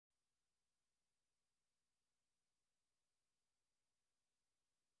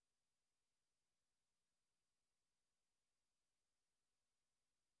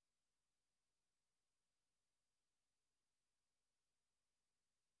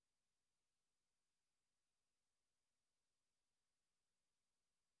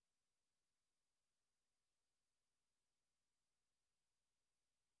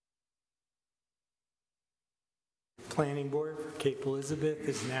Planning Board for Cape Elizabeth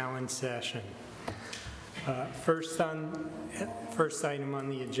is now in session. First item on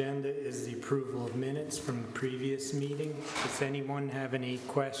the agenda is the approval of minutes from the previous meeting. Does anyone have any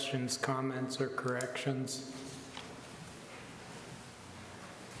questions, comments, or corrections?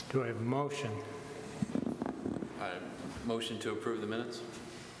 Do I have a motion? Motion to approve the minutes.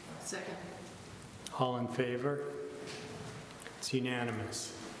 Second. All in favor? It's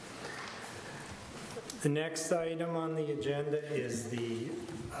unanimous. The next item on the agenda is the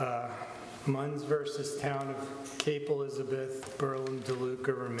Munns versus Town of Cape Elizabeth, Berlin,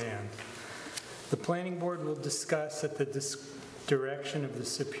 DeLuca remand. The Planning Board will discuss at the direction of the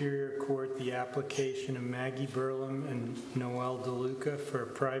Superior Court the application of Maggie Burlam and Noel DeLuca for a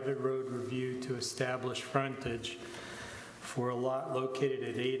private road review to establish frontage for a lot located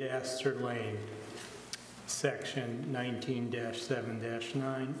at 8 Astor Lane, Section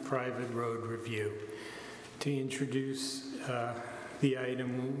 19-7-9, private road review. To introduce the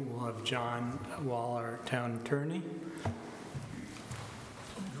item, we'll have John Wall, our town attorney.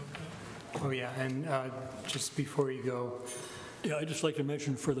 Oh yeah, and just before you go. Yeah, I'd just like to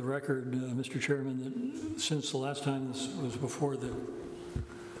mention for the record, Mr. Chairman, that since the last time this was before the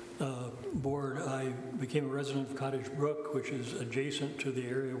board, I became a resident of Cottage Brook, which is adjacent to the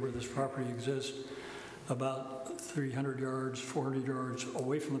area where this property exists, about 300 yards, 400 yards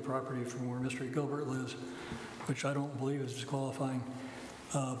away from the property from where Mr. Gilbert lives, which I don't believe is disqualifying,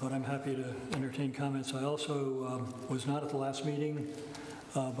 but I'm happy to entertain comments. I also was not at the last meeting,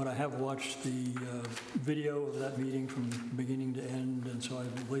 but I have watched the video of that meeting from beginning to end, and so I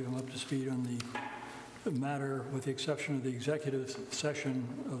believe I'm up to speed on the matter, with the exception of the executive session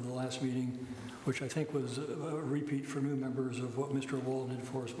of the last meeting, which I think was a repeat for new members of what Mr. Wall did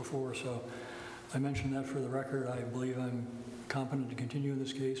for us before. So I mentioned that for the record. I believe I'm competent to continue in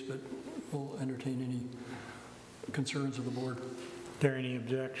this case, but we'll entertain any concerns of the board. Is there any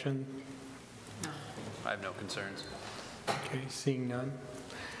objection? No. I have no concerns. Okay, seeing none.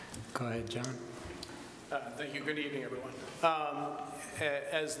 Go ahead, John. Thank you. Good evening, everyone.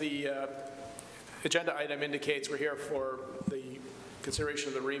 As the agenda item indicates, we're here for the consideration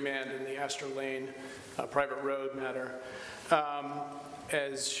of the remand in the Astor Lane private road matter.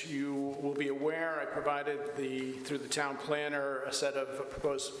 As you will be aware, I provided through the town planner a set of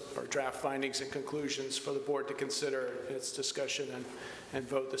proposed or draft findings and conclusions for the board to consider in its discussion and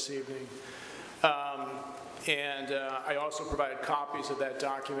vote this evening. I also provided copies of that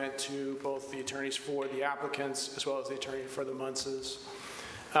document to both the attorneys for the applicants as well as the attorney for the Munnses.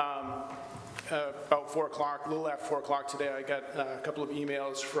 About 4 o'clock, a little after 4 o'clock today, I got a couple of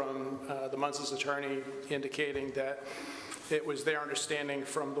emails from the Munnses attorney indicating that it was their understanding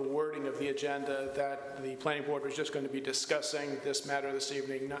from the wording of the agenda that the planning board was just going to be discussing this matter this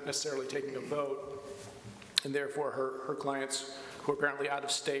evening, not necessarily taking a vote, and therefore her clients, who are apparently out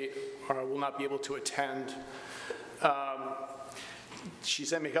of state, will not be able to attend. She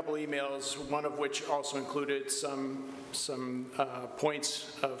sent me a couple emails, one of which also included some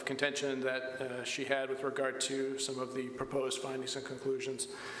points of contention that she had with regard to some of the proposed findings and conclusions.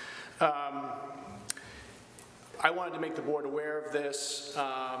 I wanted to make the board aware of this.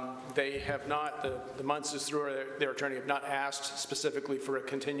 They have not, the Munnses through their attorney have not asked specifically for a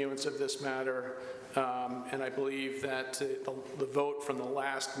continuance of this matter, and I believe that the vote from the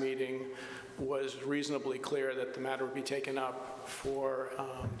last meeting was reasonably clear that the matter would be taken up for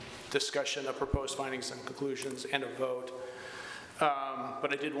discussion of proposed findings and conclusions and a vote.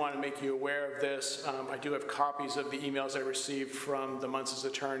 But I did want to make you aware of this. I do have copies of the emails I received from the Munnses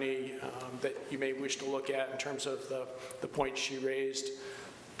attorney that you may wish to look at in terms of the points she raised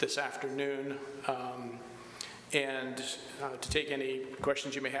this afternoon, and to take any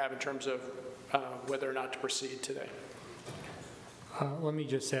questions you may have in terms of whether or not to proceed today. Let me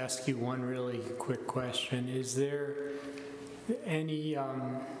just ask you one really quick question. Is there any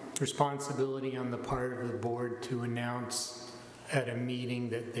responsibility on the part of the board to announce at a meeting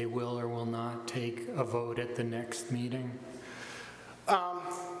that they will or will not take a vote at the next meeting?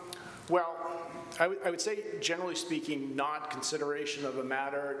 Well, I would say, generally speaking, not consideration of a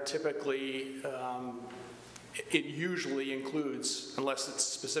matter. Typically, it usually includes, unless it's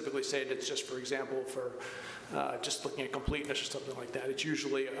specifically stated, it's just, for example, for just looking at completeness or something like that. It's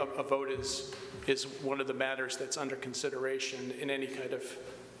usually a vote is one of the matters that's under consideration in any kind of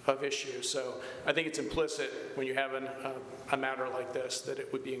issue. So I think it's implicit when you have a matter like this that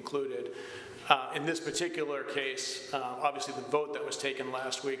it would be included. In this particular case, obviously the vote that was taken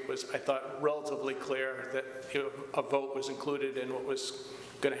last week was, I thought, relatively clear that a vote was included in what was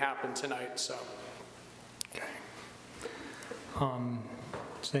going to happen tonight. So. Okay.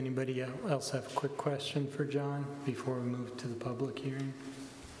 Does anybody else have a quick question for John before we move to the public hearing?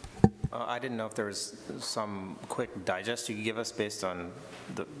 I didn't know if there was some quick digest you could give us based on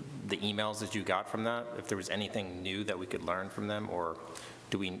the emails that you got from that, if there was anything new that we could learn from them, or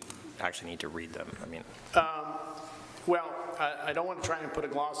do we actually need to read them? I mean, Well, I don't want to try and put a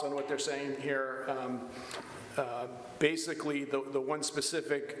gloss on what they're saying here. Basically, the one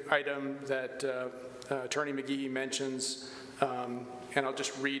specific item that Attorney McGee mentions, and I'll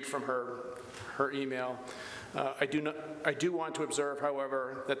just read from her email. I do want to observe,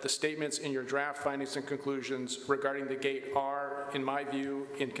 however, that the statements in your draft findings and conclusions regarding the gate are, in my view,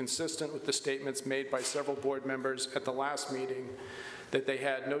 inconsistent with the statements made by several board members at the last meeting that they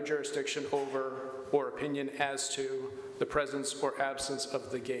had no jurisdiction over or opinion as to the presence or absence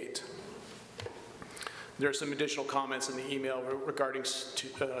of the gate. There are some additional comments in the email regarding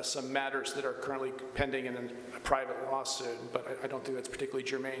some matters that are currently pending in a private lawsuit, but I don't think that's particularly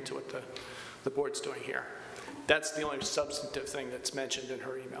germane to what the board's doing here. That's the only substantive thing that's mentioned in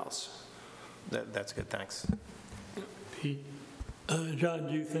her emails. that's good, thanks. Pete? John,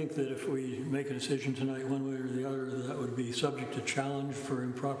 do you think that if we make a decision tonight one way or the other, that would be subject to challenge for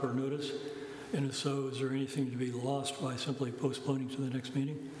improper notice? And if so, is there anything to be lost by simply postponing to the next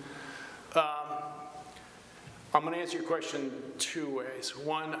meeting? I'm going to answer your question two ways.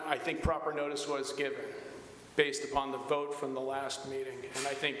 One, I think proper notice was given based upon the vote from the last meeting. And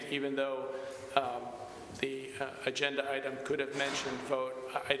I think even though the agenda item could have mentioned vote,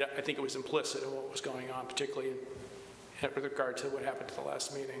 I think it was implicit in what was going on, particularly with regard to what happened at the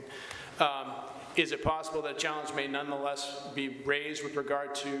last meeting. Is it possible that challenge may nonetheless be raised with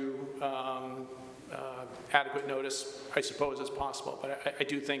regard to adequate notice? I suppose it's possible, but I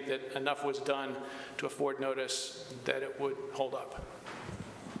do think that enough was done to afford notice that it would hold up.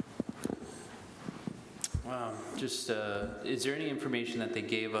 Just, is there any information that they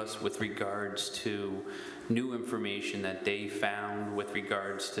gave us with regards to new information that they found with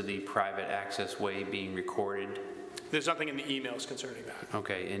regards to the private access way being recorded? There's nothing in the emails concerning that.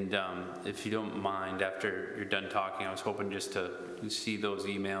 Okay, and if you don't mind, after you're done talking, I was hoping just to see those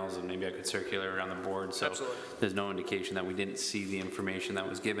emails and maybe I could circulate around the board so Absolutely. there's no indication that we didn't see the information that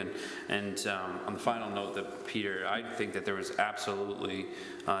was given. And on the final note, that Peter, I think that there was absolutely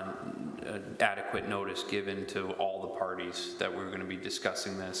adequate notice given to all the parties that we were going to be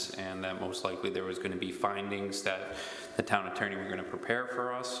discussing this, and that most likely there was going to be findings that the town attorney were going to prepare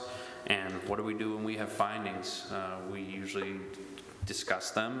for us. And what do we do when we have findings? We usually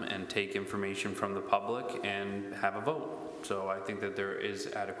discuss them and take information from the public and have a vote. So I think that there is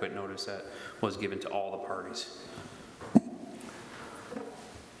adequate notice that was given to all the parties.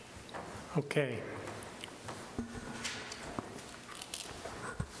 Okay.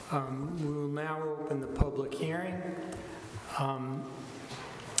 We will now open the public hearing.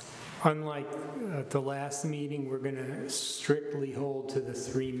 Unlike the last meeting, we're going to strictly hold to the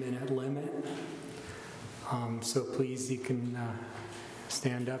 3-minute limit. So please, you can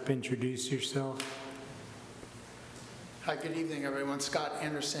stand up, introduce yourself. Hi, good evening, everyone. Scott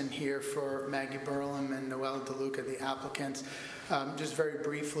Anderson here for Maggie Burlum and Noelle DeLuca, the applicants. Just very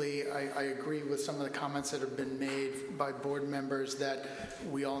briefly, I agree with some of the comments that have been made by board members that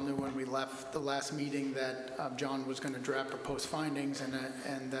we all knew when we left the last meeting that John was going to draft proposed findings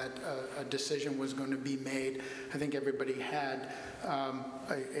and that a decision was going to be made. I think everybody had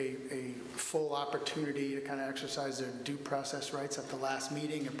a full opportunity to kind of exercise their due process rights at the last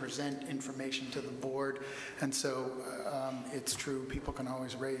meeting and present information to the board. And so it's true, people can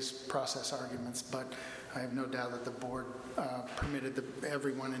always raise process arguments, but I have no doubt that the board permitted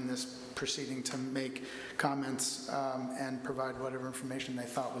everyone in this proceeding to make comments and provide whatever information they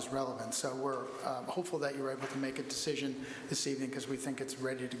thought was relevant. So we're hopeful that you're able to make a decision this evening because we think it's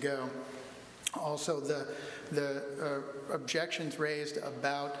ready to go. Also, the objections raised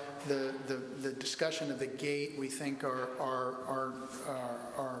about the discussion of the gate we think are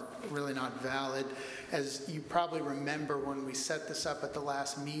really not valid. As you probably remember, when we set this up at the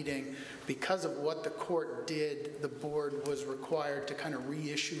last meeting, because of what the court did, the board was required to kind of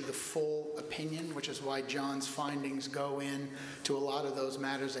reissue the full opinion, which is why John's findings go in to a lot of those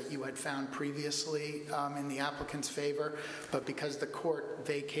matters that you had found previously in the applicant's favor. But because the court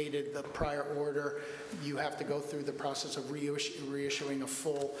vacated the prior order, you have to go through the process of reissuing a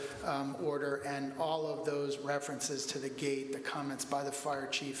full order, and all of those references to the gate, the comments by the fire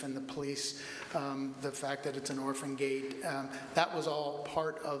chief and the police, the fact that it's an orphan gate, that was all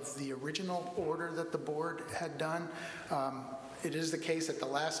part of the original order that the board had done. It is the case at the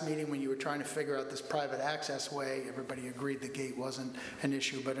last meeting when you were trying to figure out this private access way, everybody agreed the gate wasn't an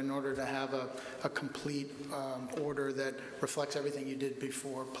issue, but in order to have a complete order that reflects everything you did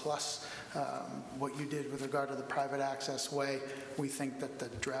before, plus what you did with regard to the private access way, we think that the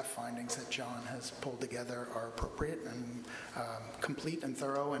draft findings that John has pulled together are appropriate and complete and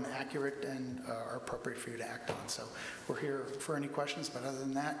thorough and accurate and are appropriate for you to act on. So we're here for any questions, but other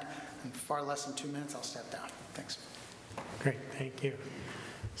than that, in far less than 2 minutes, I'll step down. Thanks. Great, thank you.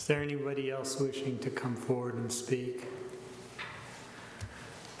 Is there anybody else wishing to come forward and speak?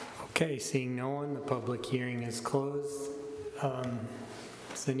 Okay, seeing no one, the public hearing is closed.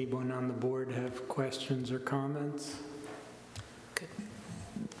 Does anyone on the board have questions or comments? Good.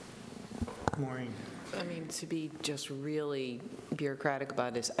 Maureen? I mean, to be just really bureaucratic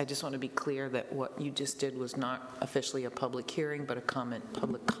about this, I just want to be clear that what you just did was not officially a public hearing, but a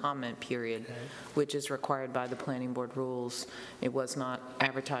public comment period, Okay. which is required by the planning board rules. It was not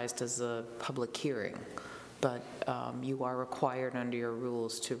advertised as a public hearing, but you are required under your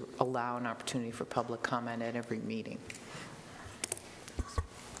rules to allow an opportunity for public comment at every meeting.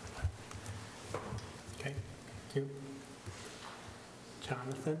 Okay, thank you.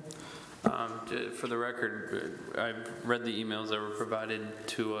 Jonathan? For the record, I've read the emails that were provided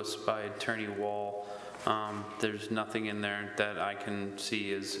to us by Attorney Wall. There's nothing in there that I can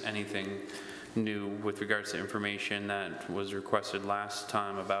see as anything new with regards to information that was requested last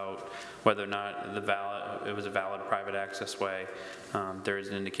time about whether or not it was a valid private access way. There is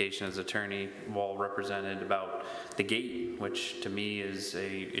an indication, as Attorney Wall represented, about the gate, which to me is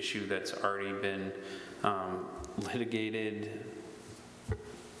a issue that's already been litigated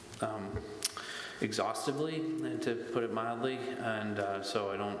exhaustively, to put it mildly, and so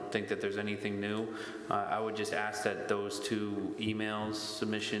I don't think that there's anything new. I would just ask that those two emails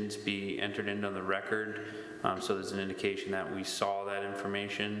submissions be entered into the record, so there's an indication that we saw that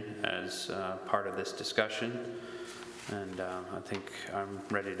information as part of this discussion, and I think I'm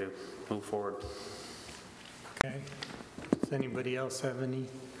ready to move forward. Okay. Does anybody else have any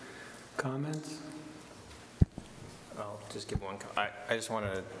comments? I'll just give one. I just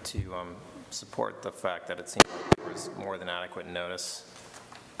wanted to support the fact that it seemed like there was more than adequate notice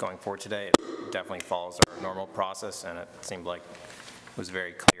going forward today. It definitely follows our normal process, and it seemed like it was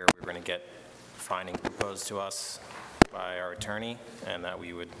very clear we were going to get findings proposed to us by our attorney, and that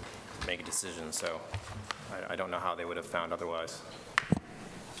we would make a decision. So I don't know how they would have found otherwise.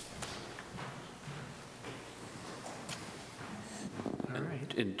 All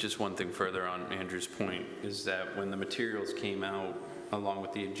right. And just one thing further on Andrew's point is that when the materials came out along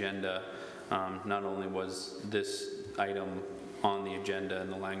with the agenda, not only was this item on the agenda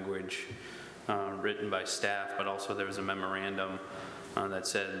and the language written by staff, but also there was a memorandum that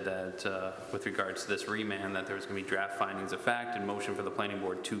said that with regards to this remand, that there was going to be draft findings of fact and motion for the planning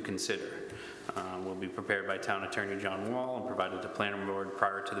board to consider. Will be prepared by Town Attorney John Wall and provided to planning board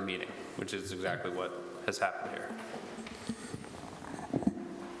prior to the meeting, which is exactly what has happened here.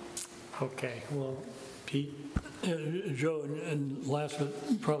 Okay, well, Pete? Joe, and last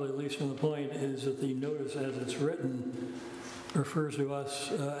but probably least to the point is that the notice as it's written refers to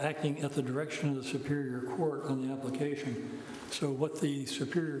us acting at the direction of the Superior Court on the application. So what the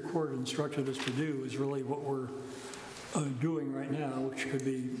Superior Court instructed us to do is really what we're doing right now, which could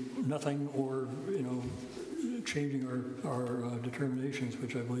be nothing or, changing our determinations,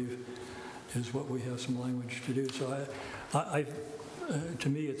 which I believe is what we have some language to do. So to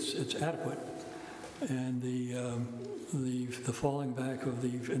me, it's adequate. And the falling back of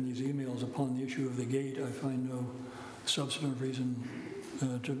in these emails upon the issue of the gate, I find no substantive reason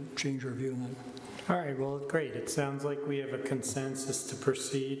to change our view on that. All right, well, great. It sounds like we have a consensus to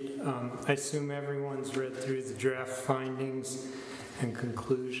proceed. I assume everyone's read through the draft findings and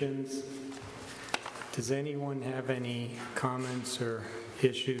conclusions. Does anyone have any comments or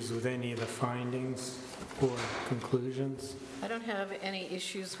issues with any of the findings or conclusions? I don't have any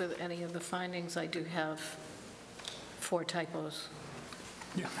issues with any of the findings. I do have 4 typos.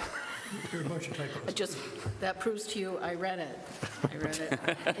 Yeah, there are a bunch of typos. That proves to you I read it. I read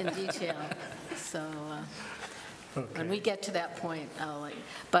it in detail. So when we get to that point, I'll let you.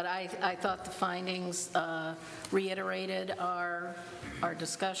 But I thought the findings reiterated our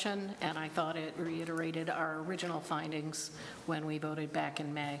discussion, and I thought it reiterated our original findings when we voted back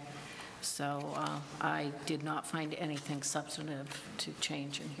in May. So I did not find anything substantive to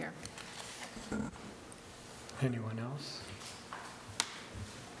change in here. Anyone else?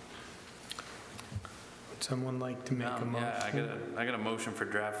 Would someone like to make a motion? Yeah, I got a motion for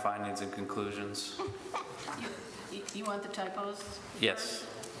draft findings and conclusions. You want the typos? Yes.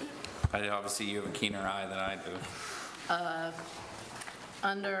 Obviously, you have a keener eye than I do.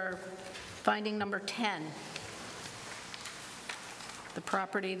 Under finding number 10, the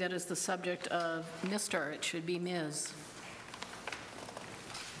property that is the subject of Mr., it should be Ms.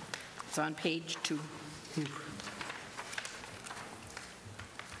 It's on page 2.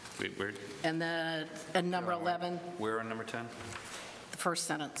 Wait, where, And number 11, where on number 10? the first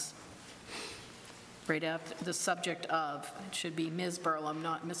sentence. Right after the subject of, it should be Ms. Burlum,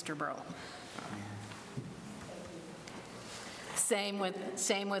 not Mr. Burlum. Same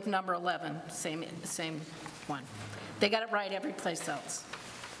with number 11, same one. They got it right every place else.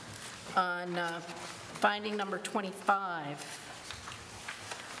 On finding number 25,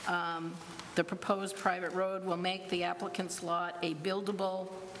 the proposed private road will make the applicant's lot a buildable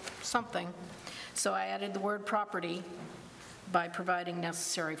something. So I added the word property by providing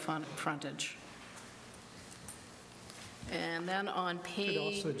necessary frontage. And then on Could page,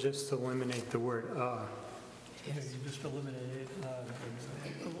 also just eliminate the word Yeah, you just eliminated,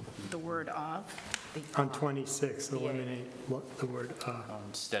 the word of. on 26, eliminate the word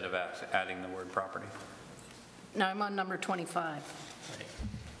Instead of adding the word property. No, I'm on number 25.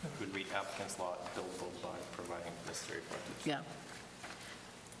 Would read applicant's lot buildable by providing necessary frontage. Yeah.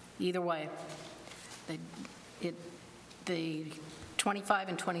 Either way, the 25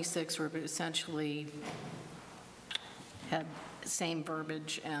 and 26 were essentially had same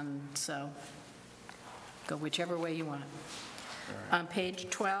verbiage, and so go whichever way you want. On page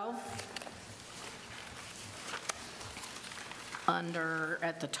 12,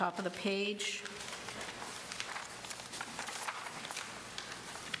 at the top of the page,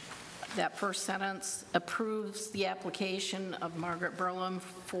 that first sentence approves the application of Margaret Burlum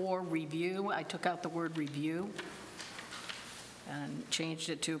for review. I took out the word review and changed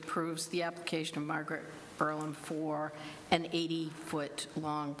it to approves the application of Margaret Burlum for an 80-foot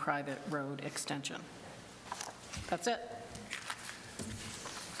long private road extension. That's it.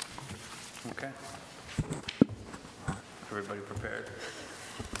 Okay. Everybody prepared?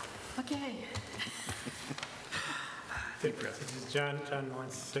 Okay. John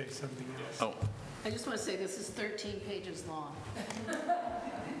wants to say something else. Oh, I just want to say this is 13 pages long.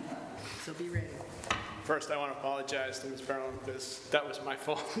 So be ready. First, I want to apologize to Ms. Barrow because that was my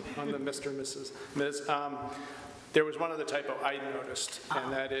fault on the Mr. and Mrs. Ms. There was one other typo I noticed,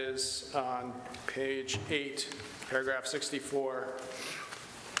 and that is on page 8, paragraph 64.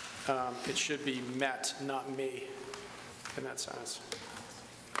 It should be met, not me, in that sentence.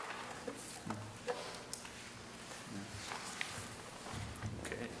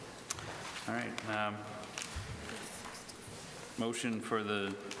 okay. All right. Motion for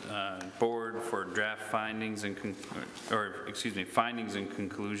the board for draft findings and, findings and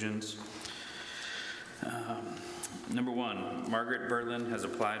conclusions. Number 1, Margaret Berlin has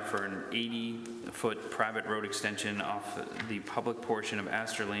applied for an 80-foot private road extension off the public portion of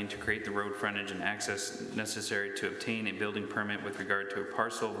Astor Lane to create the road frontage and access necessary to obtain a building permit with regard to a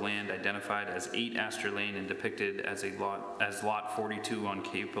parcel of land identified as 8 Astor Lane and depicted as lot 42 on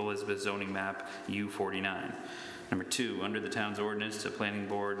Cape Elizabeth zoning map U49. Number 2, under the town's ordinance, the planning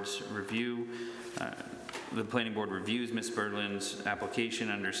board reviews Ms. Berlin's application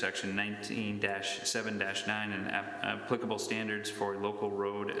under section 19-7-9 and applicable standards for local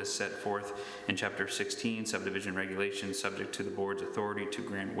road as set forth in chapter 16 subdivision regulations, subject to the board's authority to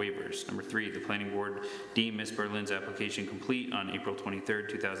grant waivers. Number 3, the planning board deemed Ms. Berlin's application complete on April 23rd,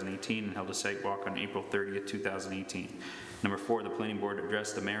 2018 and held a site walk on April 30th, 2018. Number 4, the planning board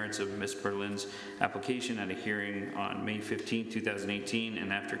addressed the merits of Ms. Berlin's application at a hearing on May 15, 2018,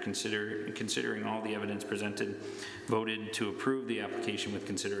 and after considering all the evidence presented, voted to approve the application with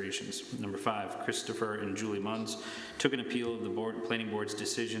considerations. Number 5, Christopher and Julie Munns took an appeal of the planning board's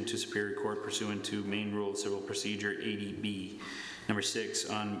decision to Superior Court pursuant to Maine Rule of Civil Procedure 80B. Number 6,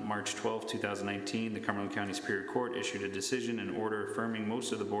 on March 12, 2019, the Cumberland County Superior Court issued a decision and order affirming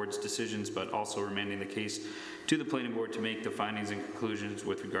most of the board's decisions, but also remanding the case to the planning board to make the findings and conclusions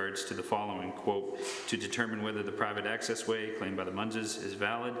with regards to the following, quote, to determine whether the private access way claimed by the Munnses is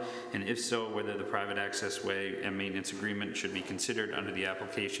valid, and if so, whether the private access way and maintenance agreement should be considered under the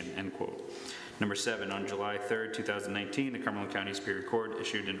application, end quote. Number 7, on July 3rd, 2019, the Cumberland County Superior Court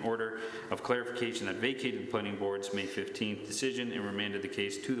issued an order of clarification that vacated the planning board's May 15th decision and remanded the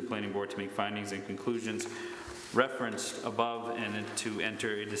case to the planning board to make findings and conclusions referenced above and to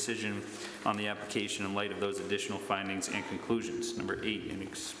enter a decision on the application in light of those additional findings and conclusions. Number 8,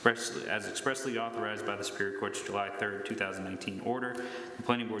 as expressly authorized by the Superior Court's July 3rd, 2019 order, the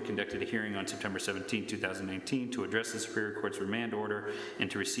Planning Board conducted a hearing on September 17, 2019 to address the Superior Court's remand order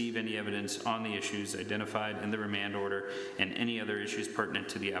and to receive any evidence on the issues identified in the remand order and any other issues pertinent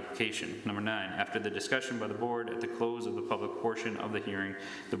to the application. Number 9, after the discussion by the Board at the close of the public portion of the hearing,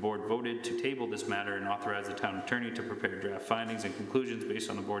 the Board voted to table this matter and authorize the Town Attorney to prepare draft findings and conclusions based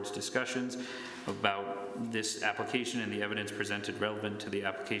on the Board's discussions about this application and the evidence presented relevant to the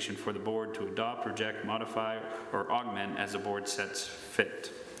application for the Board to adopt, reject, modify, or augment as the Board sees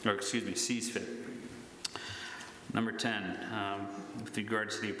fit. Number 10, with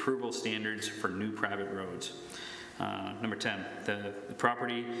regards to the approval standards for new private roads. Number 10, the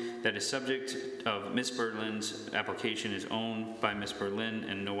property that is subject of Ms. Berlin's application is owned by Ms. Berlin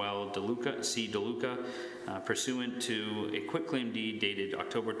and Noel DeLuca, C. DeLuca, pursuant to a quitclaim deed dated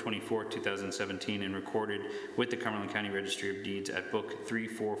October 24, 2017 and recorded with the Cumberland County Registry of Deeds at Book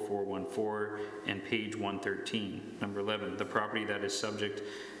 34414 and page 113. Number 11, the property that is subject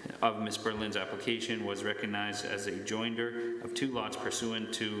of Ms. Berlin's application was recognized as a joinder of 2 lots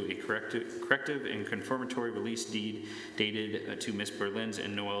pursuant to a corrective and confirmatory release deed dated to Ms. Berlin's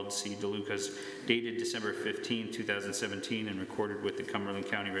and Noel C. DeLuca's dated December 15, 2017 and recorded with the Cumberland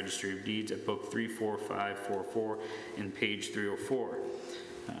County Registry of Deeds at Book 34544 and page 304.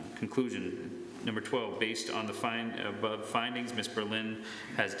 Conclusion. Number 12, based on the above findings, Ms. Berlin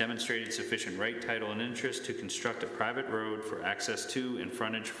has demonstrated sufficient right, title, and interest to construct a private road for access to and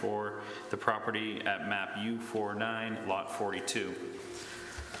frontage for the property at map U49, lot 42.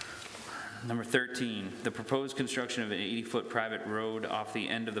 Number 13, the proposed construction of an 80-foot private road off the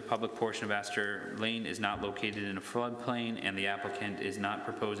end of the public portion of Astor Lane is not located in a floodplain, and the applicant is not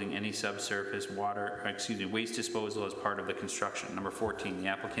proposing any subsurface waste disposal as part of the construction. Number 14, the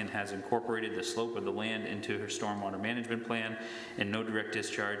applicant has incorporated the slope of the land into her stormwater management plan, and no direct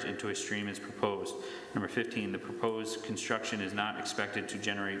discharge into a stream is proposed. Number 15, the proposed construction is not expected to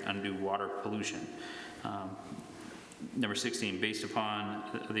generate undue water pollution. Number 16, based upon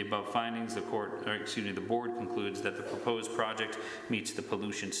the above findings, the board concludes that the proposed project meets the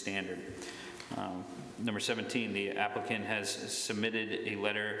pollution standard. Number 17, the applicant has submitted a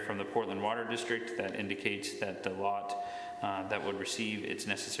letter from the Portland Water District that indicates that the lot that would receive its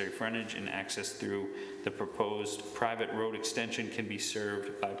necessary frontage and access through the proposed private road extension can be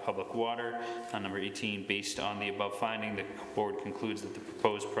served by public water. Number 18, based on the above finding, the board concludes that the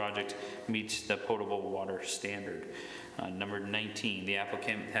proposed project meets the potable water standard. Number 19, the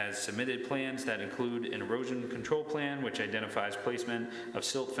applicant has submitted plans that include an erosion control plan, which identifies placement of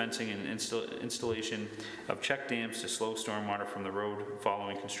silt fencing and installation of check dams to slow stormwater from the road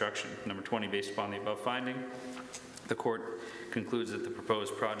following construction. Number 20, based upon the above finding, the court concludes that the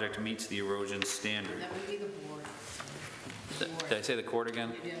proposed project meets the erosion standard. That would be the board. Did I say the court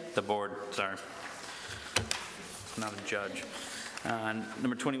again? You did. The board, sorry. I'm not a judge.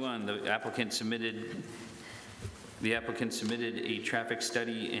 Number 21, the applicant submitted a traffic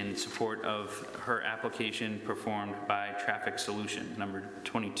study in support of her application performed by Traffic Solution. Number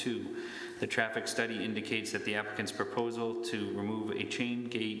 22, the traffic study indicates that the applicant's proposal to remove a chain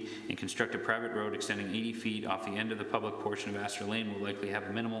gate and construct a private road extending 80 feet off the end of the public portion of Astor Lane will likely have a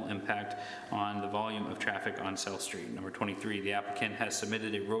minimal impact on the volume of traffic on South Street. Number 23, the applicant has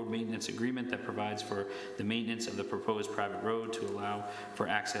submitted a road maintenance agreement that provides for the maintenance of the proposed private road to allow for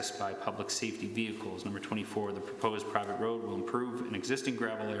access by public safety vehicles. Number 24, the proposed private road will improve an existing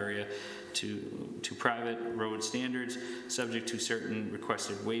gravel area to private road standards, subject to certain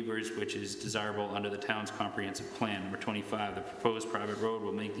requested waivers, which is desirable under the town's comprehensive plan. Number 25, the proposed private road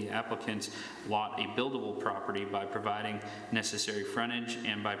will make the applicant's lot a buildable property by providing necessary frontage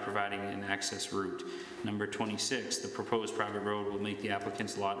and by providing an access route. Number 26, the proposed private road will make the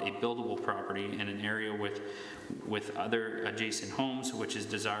applicant's lot a buildable property in an area with other adjacent homes, which is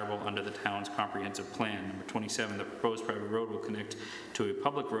desirable under the town's comprehensive plan. Number 27, the proposed private road will connect to a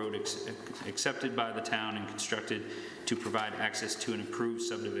public road accepted by the town and constructed to provide access to an improved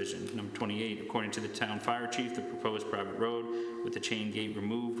subdivision. Number 28, according to the town fire chief, the proposed private road with the chain gate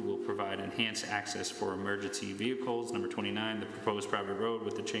removed will provide enhanced access for emergency vehicles. Number 29, the proposed private road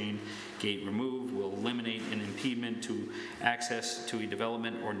with the chain gate removed will eliminate an impediment to access to a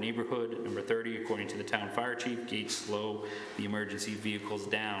development or neighborhood. Number 30, according to the town fire chief, gates slow the emergency vehicles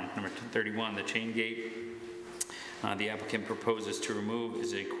down. Number 31, the chain gate The applicant proposes to remove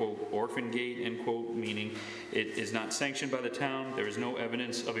is a, quote, orphan gate, end quote, meaning it is not sanctioned by the town. There is no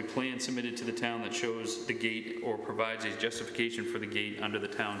evidence of a plan submitted to the town that shows the gate or provides a justification for the gate under the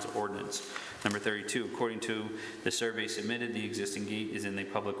town's ordinance. Number 32, according to the survey submitted, the existing gate is in the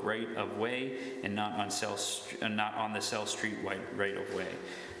public right-of-way and not on the Cell Street right-of-way.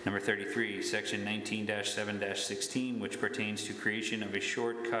 Number 33, Section 19-7-16, which pertains to creation of a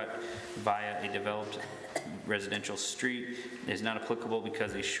shortcut via a developed residential street, is not applicable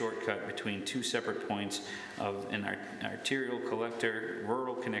because a shortcut between two separate points of an arterial collector,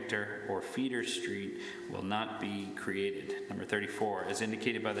 rural connector, or feeder street will not be created. Number 34, as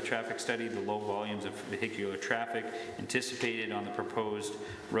indicated by the traffic study, the low volumes of vehicular traffic anticipated on the proposed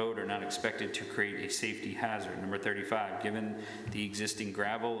road are not expected to create a safety hazard. Number 35, given the existing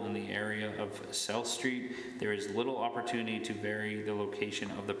gravel in the area of South Street, there is little opportunity to vary the location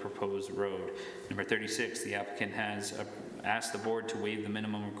of the proposed road. Number 36, the applicant has asked the board to waive the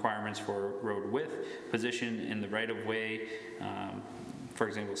minimum requirements for road width, position in the right-of-way, for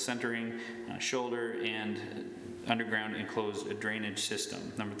example, centering, shoulder, and underground enclosed drainage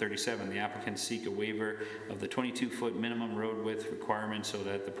system. Number 37, the applicant seek a waiver of the 22-foot minimum road width requirement so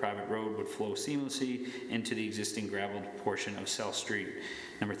that the private road would flow seamlessly into the existing graveled portion of South Street.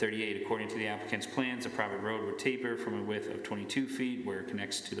 Number 38, according to the applicant's plans, the private road would taper from a width of 22 feet where it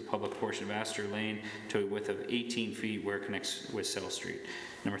connects to the public portion of Astor Lane to a width of 18 feet where it connects with South Street.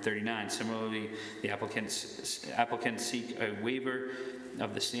 Number 39, similarly, the applicants seek a waiver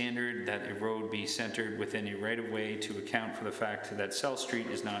of the standard that a road be centered within a right-of-way to account for the fact that South Street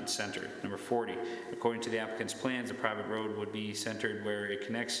is not centered. Number 40, according to the applicant's plans, a private road would be centered where it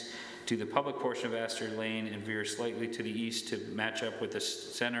connects to the public portion of Astor Lane and veers slightly to the east to match up with the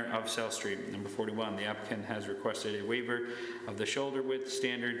center of South Street. Number 41, the applicant has requested a waiver of the shoulder width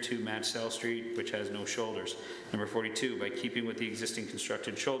standard to match South Street, which has no shoulders. Number 42, by keeping with the existing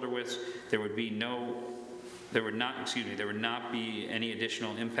constructed shoulder widths, there would not be any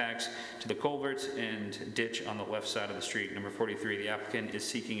additional impacts to the culverts and ditch on the left side of the street. Number 43, the applicant is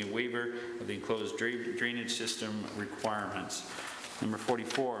seeking a waiver of the enclosed drainage system requirements. Number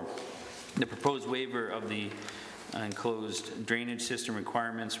 44, the proposed waiver of the enclosed drainage system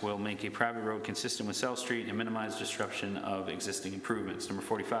requirements will make a private road consistent with South Street and minimize disruption of existing improvements. Number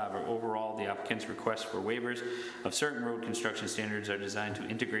 45, overall, the applicant's requests for waivers of certain road construction standards are designed to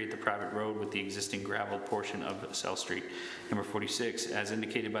integrate the private road with the existing graveled portion of South Street. Number 46, as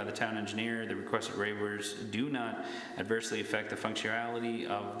indicated by the town engineer, the requested waivers do not adversely affect the functionality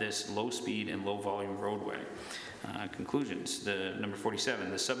of this low-speed and low-volume roadway. Conclusions. Number 47,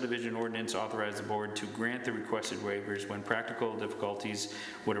 the subdivision ordinance authorized the board to grant the requested waivers when practical difficulties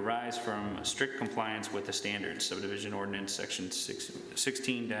would arise from strict compliance with the standards. Subdivision ordinance section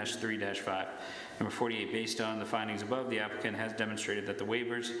 16-3-5. Number 48, based on the findings above, the applicant has demonstrated that the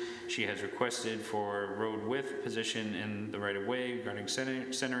waivers she has requested for road width, position in the right-of-way, regarding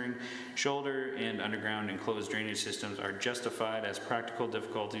centering, shoulder, and underground enclosed drainage systems are justified as practical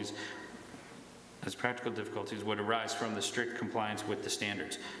difficulties would arise from the strict compliance with the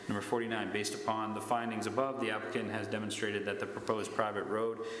standards. Number 49, based upon the findings above, the applicant has demonstrated that the proposed private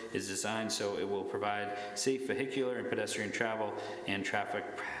road is designed so it will provide safe vehicular and pedestrian travel and traffic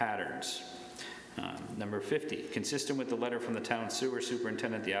patterns. Number 50, consistent with the letter from the town sewer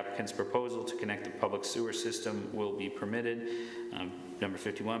superintendent, the applicant's proposal to connect the public sewer system will be permitted. Number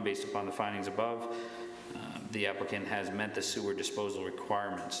 51, based upon the findings above, the applicant has met the sewer disposal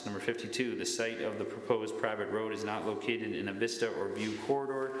requirements. Number 52, the site of the proposed private road is not located in a vista or view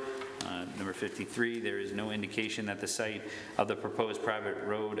corridor. Number 53, there is no indication that the site of the proposed private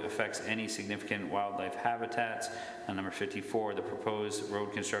road affects any significant wildlife habitats. Number 54, the proposed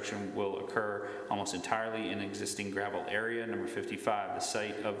road construction will occur almost entirely in an existing gravel area. Number 55, the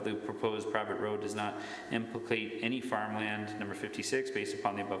site of the proposed private road does not implicate any farmland. Number 56, based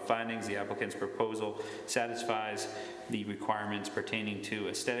upon the above findings, the applicant's proposal satisfies the requirements pertaining to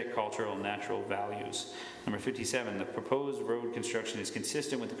aesthetic, cultural, and natural values. Number 57, the proposed road construction is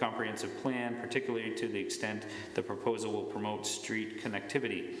consistent with the comprehensive plan, particularly to the extent the proposal will promote street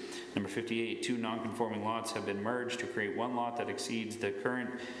connectivity. Number 58, two non-conforming lots have been merged to create one lot that exceeds the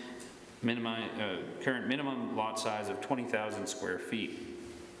current minimum lot size of 20,000 square feet.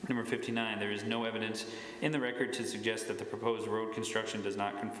 Number 59, there is no evidence in the record to suggest that the proposed road construction does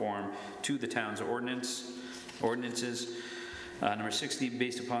not conform to the town's ordinances. Number 60,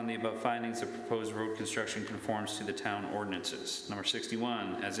 based upon the above findings, the proposed road construction conforms to the town ordinances. Number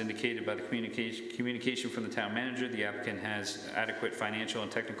 61, as indicated by the communication from the town manager, the applicant has adequate financial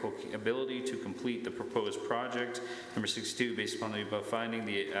and technical ability to complete the proposed project. Number 62, based upon the above finding,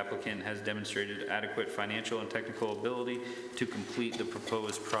 the applicant has demonstrated adequate financial and technical ability to complete the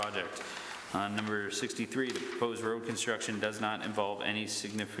proposed project. Number 63, the proposed road construction does not involve any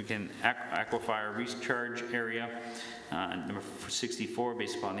significant aquifer recharge area. Number 64,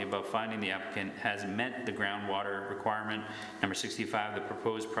 based upon the above finding, the applicant has met the groundwater requirement. Number 65, the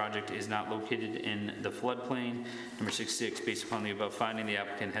proposed project is not located in the floodplain. Number 66, based upon the above finding, the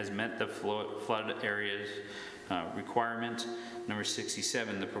applicant has met the flood areas requirement. Number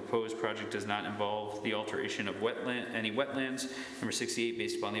 67, the proposed project does not involve the alteration of any wetlands. Number 68,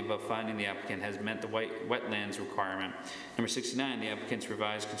 based upon the above finding, the applicant has met the wetlands requirement. Number 69, the applicant's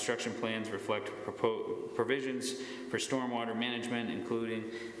revised construction plans reflect provisions for stormwater management, including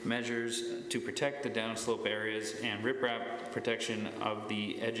measures to protect the downslope areas and riprap protection of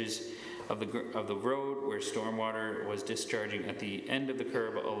the edges of the road where stormwater was discharging at the end of the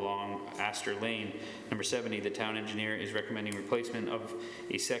curb along Astor Lane. Number 70, the town engineer is recommending replacement of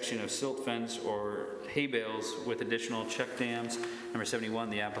a section of silt fence or hay bales with additional check dams. Number 71,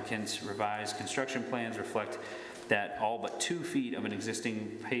 the applicant's revised construction plans reflect that all but 2 feet of an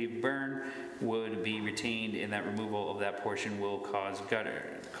existing paved burn would be retained, and that removal of that portion will cause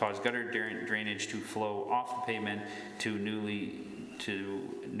gutter drainage to flow off the pavement to new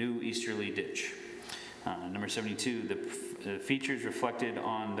easterly ditch. Number 72, the features reflected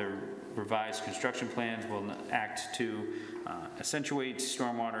on the revised construction plans will act to accentuate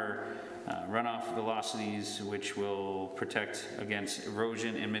stormwater runoff velocities, which will protect against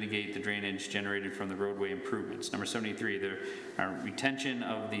erosion and mitigate the drainage generated from the roadway improvements. Number 73, the retention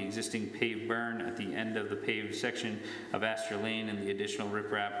of the existing paved burn at the end of the paved section of Astor Lane and the additional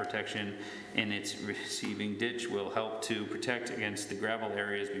riprap protection in its receiving ditch will help to protect against the gravel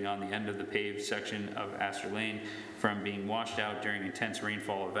areas beyond the end of the paved section of Astor Lane from being washed out during intense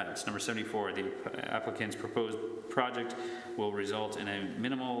rainfall events. Number 74, the applicant's proposed project will result in a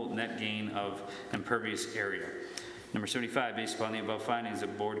minimal net gain of impervious area. Number 75, based upon the above findings, the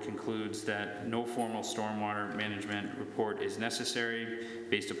board concludes that no formal stormwater management report is necessary.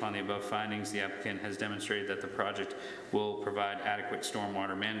 Based upon the above findings, the applicant has demonstrated that the project will provide adequate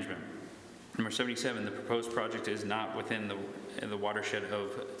stormwater management. Number 77, the proposed project is not within the watershed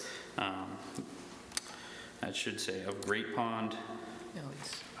of, I should say, of Great Pond. No,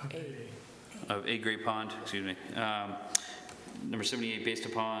 it's Of a Great Pond, excuse me. Number 78, based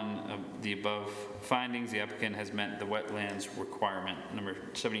upon the above findings, the applicant has met the wetlands requirement. Number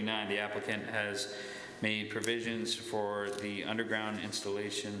 79, the applicant has made provisions for the underground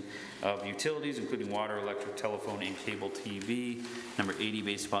installation of utilities, including water, electric, telephone, and cable TV. Number 80,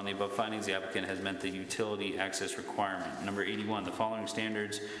 based upon the above findings, the applicant has met the utility access requirement. Number 81, the following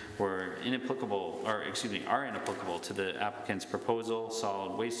standards are inapplicable to the applicant's proposal: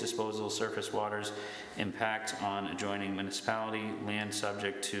 solid waste disposal, surface waters, impact on adjoining municipality, land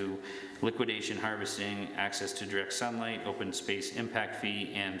subject to liquidation, harvesting, access to direct sunlight, open space impact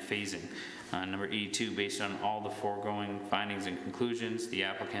fee, and phasing. Number 82, based on all the foregoing findings and conclusions, the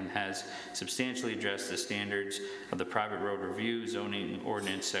applicant has substantially addressed the standards of the private road review, zoning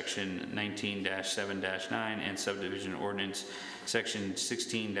ordinance section 19-7-9, and subdivision ordinance section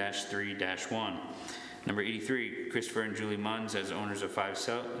 16-3-1. Number 83, Christopher and Julie Munns, as owners of 5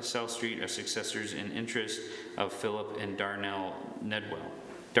 South Street, are successors in interest of Philip and Darlene Nedwell.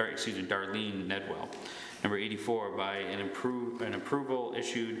 Number 84, by an approval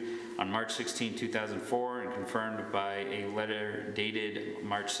issued on March 16, 2004, and confirmed by a letter dated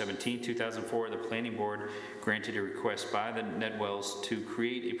March 17, 2004, the Planning Board granted a request by the Nedwells to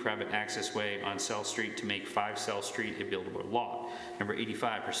create a private access way on South Street to make 5 South Street a buildable lot. Number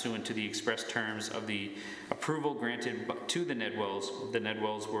 85, pursuant to the express terms of the approval granted to the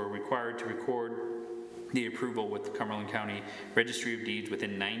Nedwells were required to record the approval with the Cumberland County Registry of Deeds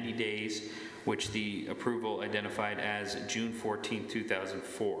within 90 days, which the approval identified as June 14,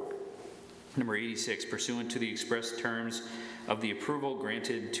 2004. Number 86, pursuant to the express terms of the approval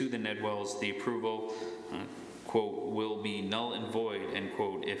granted to the Nedwells, the approval, quote, will be null and void, end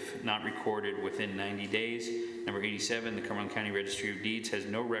quote, if not recorded within 90 days. Number 87, the Cumberland County Registry of Deeds has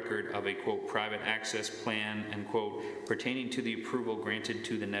no record of a, quote, private access plan, end quote, pertaining to the approval granted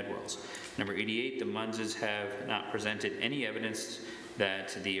to the Nedwells. Number 88, the Munnses have not presented any evidence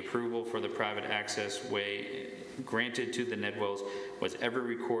that the approval for the private access way granted to the Nedwells was ever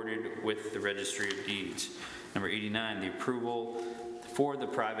recorded with the Registry of Deeds. Number 89, the approval for the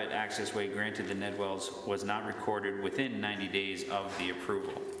private access way granted the Nedwells was not recorded within 90 days of the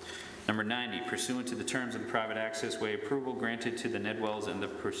approval. Number 90, pursuant to the terms of the private access way approval granted to the Nedwells and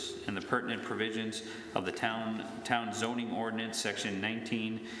the pertinent provisions of the town zoning ordinance, section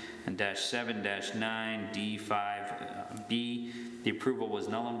 19-7-9D5B, the approval was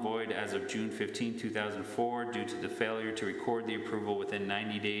null and void as of June 15, 2004 due to the failure to record the approval within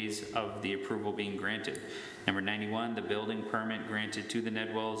 90 days of the approval being granted. Number 91, the building permit granted to the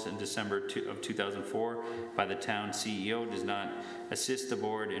Nedwells in December of 2004 by the town CEO does not assist the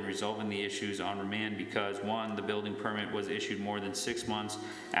board in resolving the issues on remand because 1, the building permit was issued more than 6 months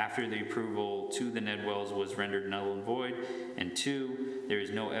after the approval to the Nedwells was rendered null and void, and 2, there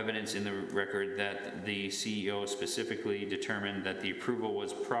is no evidence in the record that the CEO specifically determined that the approval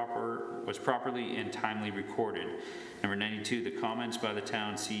was properly and timely recorded. Number 92, the comments by the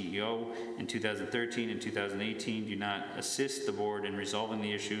town CEO in 2013 and 2018 do not assist the board in resolving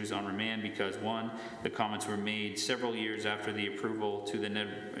the issues on remand because 1, the comments were made several years after the approval to the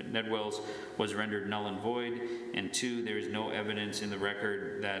Nedwells was rendered null and void, and 2, there is no evidence in the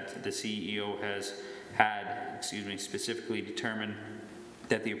record that the CEO had specifically determined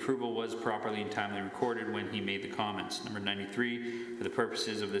that the approval was properly and timely recorded when he made the comments. Number 93, for the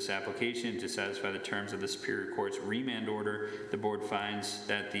purposes of this application, to satisfy the terms of the Superior Court's remand order, the board finds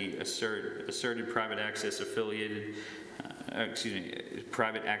that the asserted private access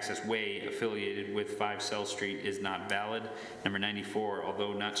way affiliated with 5 Cell Street is not valid. Number 94,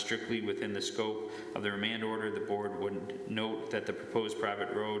 although not strictly within the scope of the remand order, the board would note that the proposed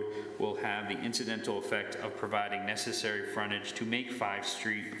private road will have the incidental effect of providing necessary frontage to make 5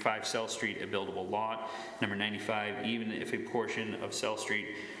 Cell Street a buildable lot. Number 95, even if a portion of Cell Street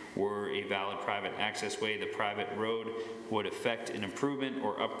were a valid private access way, the private road would affect an improvement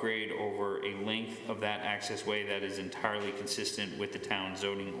or upgrade over a length of that access way that is entirely consistent with the town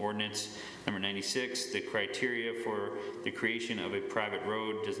zoning ordinance. Number 96, the criteria for the creation of a private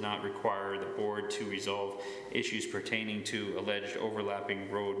road does not require the board to resolve issues pertaining to alleged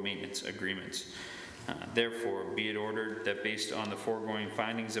overlapping road maintenance agreements. Therefore, be it ordered that based on the foregoing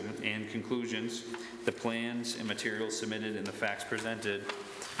findings and conclusions, the plans and materials submitted and the facts presented,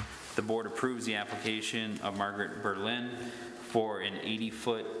 the board approves the application of Margaret Berlin for an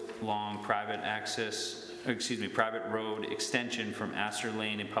 80-foot long private road extension from Astor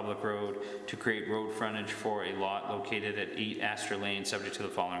Lane and Public Road to create road frontage for a lot located at 8 Astor Lane, subject to the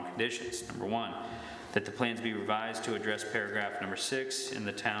following conditions. Number 1, that the plans be revised to address paragraph number 6 in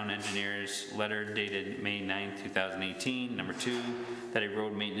the town engineer's letter dated May 9, 2018. Number 2, that a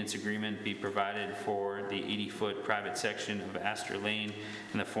road maintenance agreement be provided for the 80-foot private section of Astor Lane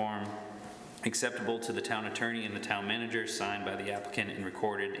in the form acceptable to the town attorney and the town manager, signed by the applicant and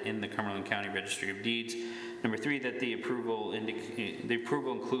recorded in the Cumberland County Registry of Deeds. Number 3, that the approval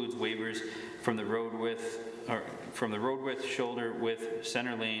includes waivers from the road width, shoulder width,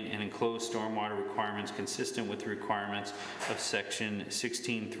 center lane, and enclosed stormwater requirements consistent with the requirements of section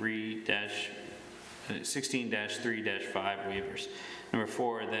 16-3-5 waivers. Number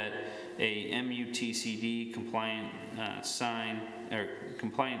 4, that a MUTCD compliant sign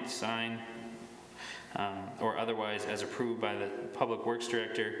or otherwise as approved by the Public Works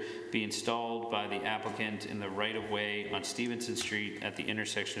Director be installed by the applicant in the right-of-way on Stevenson Street at the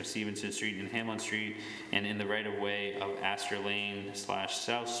intersection of Stevenson Street and Hamlin Street, and in the right-of-way of Astor Lane /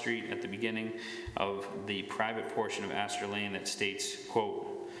 South Street at the beginning of the private portion of Astor Lane that states,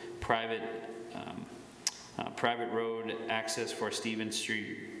 quote, private road access for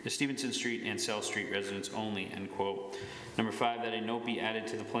Stevenson Street and South Street residents only, end quote. Number 5, that a note be added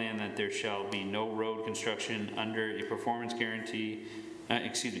to the plan that there shall be no road construction under a performance guarantee,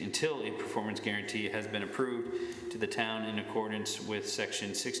 until a performance guarantee has been approved to the town in accordance with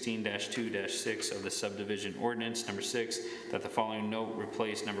section 16-2-6 of the subdivision ordinance. Number 6, that the following note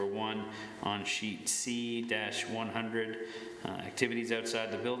replace number 1 on sheet C-100. Activities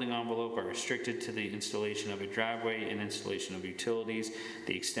outside the building envelope are restricted to the installation of a driveway and installation of utilities.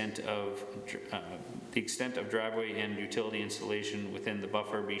 The extent of driveway and utility installation within the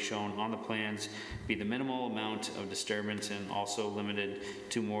buffer be shown on the plans, be the minimal amount of disturbance and also limited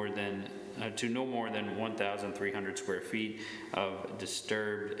to no more than 1,300 square feet of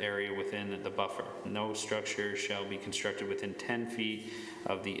disturbed area within the buffer. No structure shall be constructed within 10 feet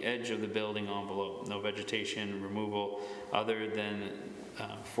of the edge of the building envelope. No vegetation removal other than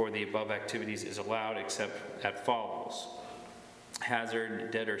for the above activities is allowed except as follows. Hazard,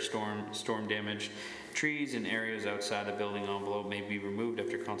 dead or storm damage, Trees in areas outside the building envelope may be removed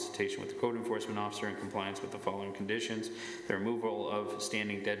after consultation with the code enforcement officer in compliance with the following conditions. The removal of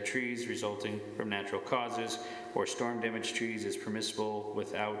standing dead trees resulting from natural causes or storm-damaged trees is permissible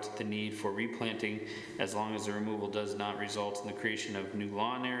without the need for replanting, as long as the removal does not result in the creation of new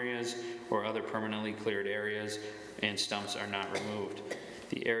lawn areas or other permanently cleared areas and stumps are not removed.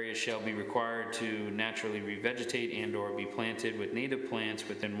 The area shall be required to naturally revegetate and/or be planted with native plants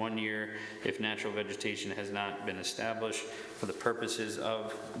within 1 year if natural vegetation has not been established. For the purposes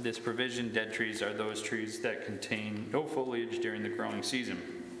of this provision, dead trees are those trees that contain no foliage during the growing season.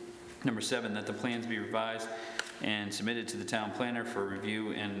 Number 7, that the plans be revised and submitted to the town planner for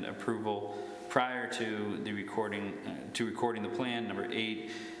review and approval prior to the recording the plan. Number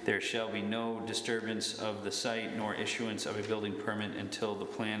 8, there shall be no disturbance of the site nor issuance of a building permit until the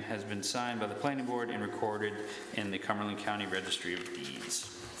plan has been signed by the planning board and recorded in the Cumberland County Registry of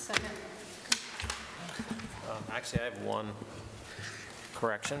Deeds. Second. Actually, I have one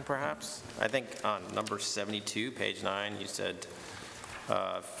correction, perhaps. I think on number 72, page 9, you said,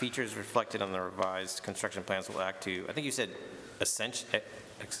 features reflected on the revised construction plans will act to, I think you said accentuate?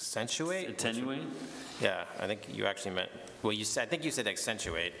 Attenuate? Yeah, I think you actually meant, well, you said, I think you said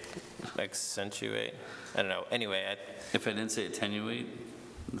accentuate. Accentuate? I don't know. Anyway, If I didn't say attenuate,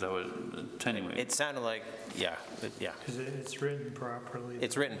 is that what, attenuate? it sounded like, yeah, yeah. Because it's written properly.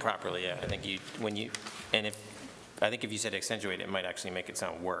 It's written properly, yeah. I think I think if you said accentuate, it might actually make it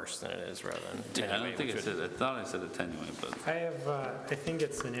sound worse than it is rather than attenuate. Yeah, I don't think I thought I said attenuate, but. I think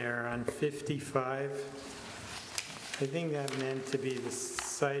it's an error on 55. I think that meant to be the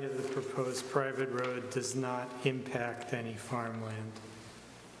site of the proposed private road does not impact any farmland,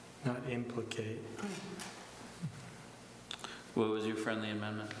 not implicate. What was your friendly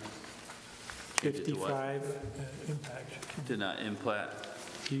amendment? 55, Impact. Did not implant.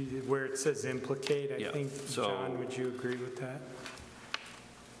 where it says implicate, I Yeah, think, so- John, would you agree with that?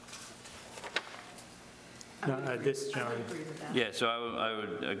 No, this, I John. would agree with that. Yeah, so I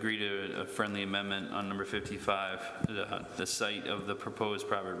would agree to a friendly amendment on number 55. The site of the proposed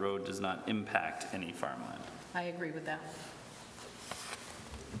private road does not impact any farmland. I agree with that.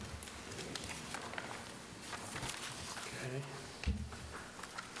 Okay.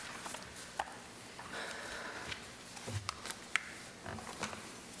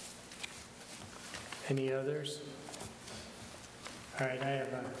 Any others? All right, I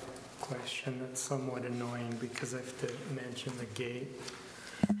have a question that's somewhat annoying because I have to mention the gate.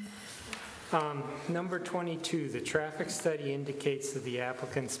 Number 22, the traffic study indicates that the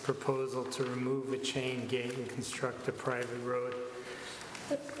applicant's proposal to remove a chain gate and construct a private road.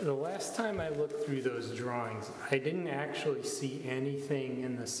 The last time I looked through those drawings, I didn't actually see anything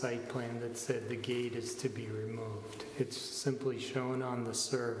in the site plan that said the gate is to be removed. It's simply shown on the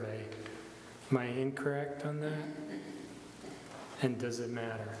survey. Am I incorrect on that? And does it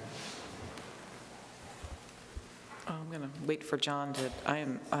matter? I'm going to wait for John to,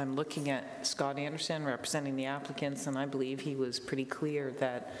 I'm looking at Scott Anderson representing the applicants, and I believe he was pretty clear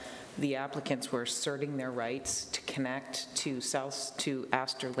that the applicants were asserting their rights to connect to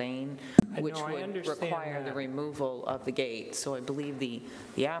Astor Lane, which I would understand require the that. removal of the gate. So I believe the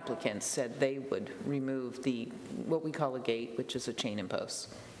applicants said they would remove what we call a gate, which is a chain and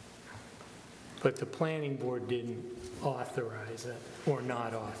post. But the planning board didn't authorize it or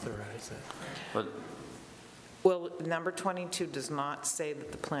not authorize it. But Well, number 22 does not say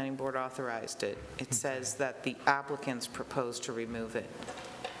that the planning board authorized it. It says that the applicants proposed to remove it,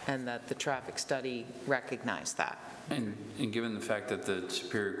 and that the traffic study recognized that. And given the fact that the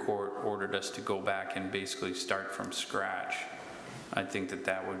Superior Court ordered us to go back and basically start from scratch, I think that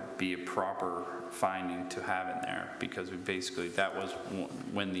that would be a proper finding to have in there, because that was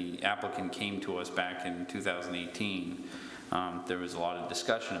when the applicant came to us back in 2018. There was a lot of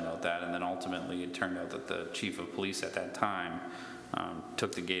discussion about that, and then ultimately it turned out that the chief of police at that time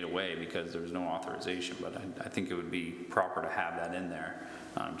took the gate away because there was no authorization. But I think it would be proper to have that in there,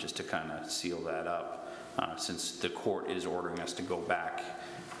 just to kind of seal that up, since the court is ordering us to go back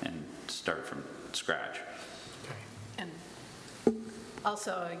and start from scratch. And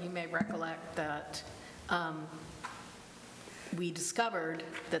also, you may recollect that we discovered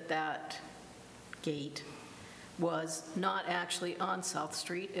that that gate was not actually on South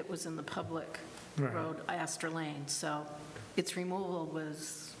Street. It was in the public Right. road, Astor Lane. So its removal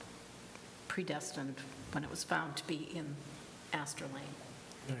was predestined when it was found to be in Astor Lane.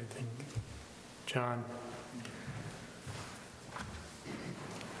 I think, John?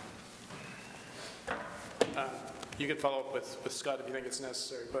 You can follow up with Scott if you think it's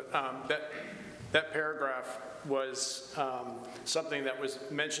necessary, but That paragraph was something that was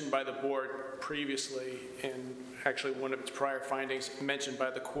mentioned by the board previously, and actually one of its prior findings mentioned by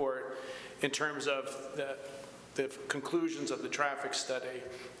the court in terms of the conclusions of the traffic study.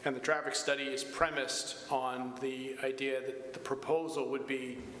 And the traffic study is premised on the idea that the proposal would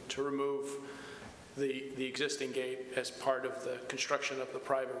be to remove the existing gate as part of the construction of the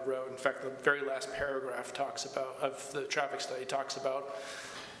private road. In fact, the very last paragraph of the traffic study talks about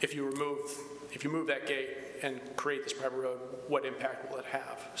if you move that gate and create this private road, what impact will it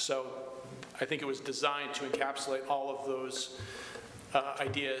have? So I think it was designed to encapsulate all of those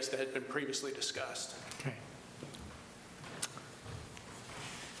ideas that had been previously discussed. Okay.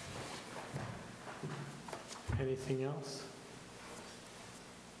 Anything else?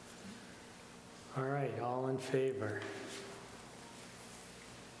 All right, all in favor?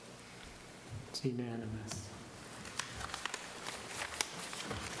 It's unanimous.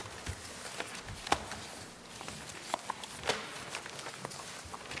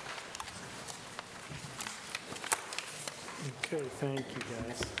 Okay, thank you,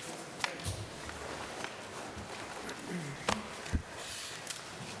 guys.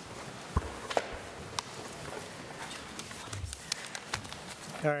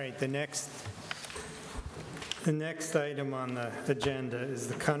 All right, the next item on the agenda is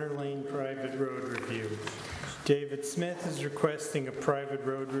the Cunner Lane Private Road Review. David Smith is requesting a private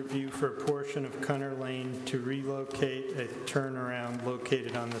road review for a portion of Cunner Lane to relocate a turnaround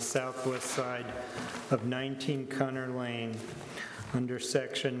located on the southwest side of 19 Cunner Lane under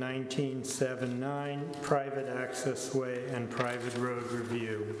Section 1979, Private Access Way and Private Road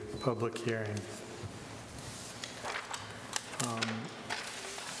Review, public hearing.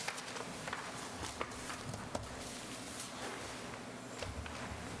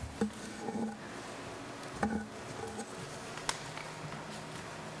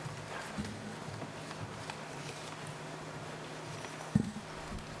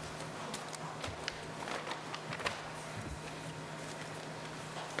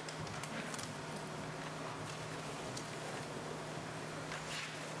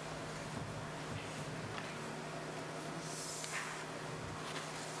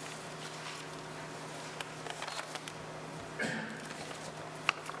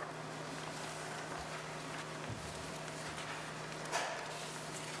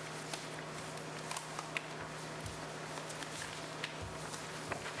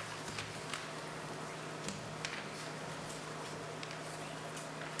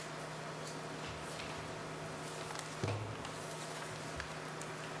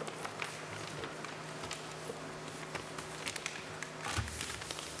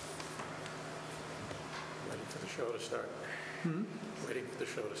 Show to start. Waiting for the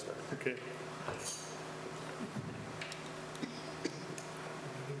show to start. Okay.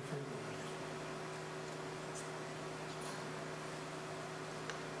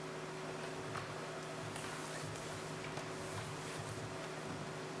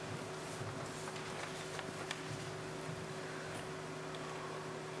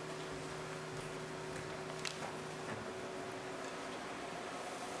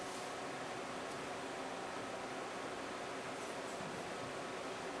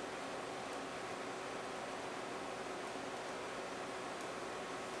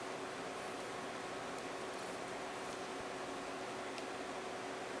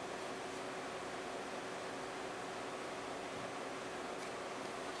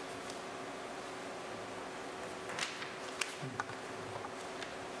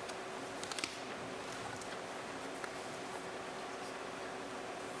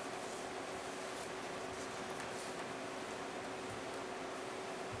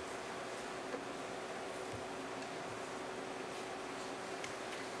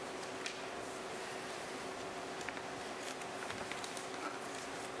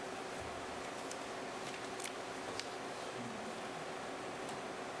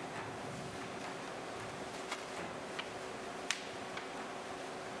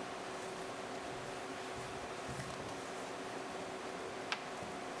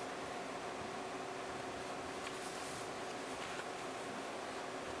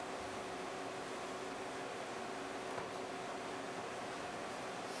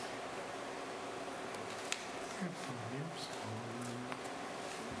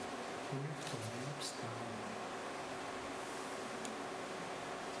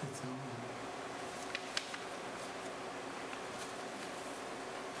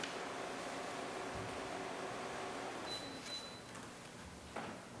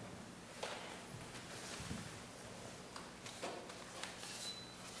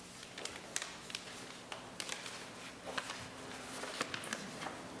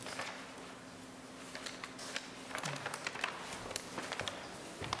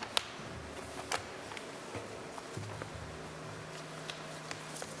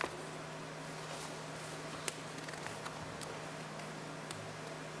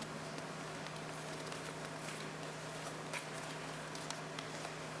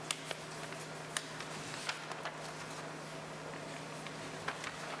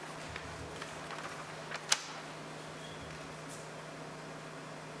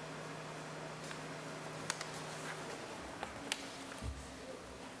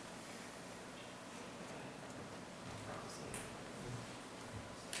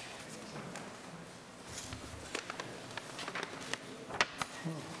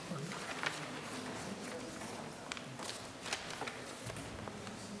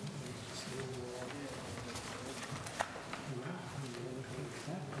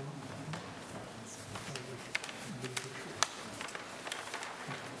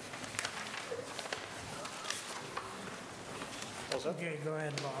 Okay, go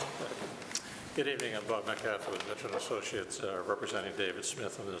ahead, Bob. Good evening, I'm Bob Metcalf with Mitchell & Associates, representing David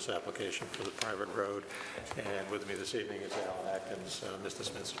Smith on this application for the private road. And with me this evening is Alan Atkins, Mr.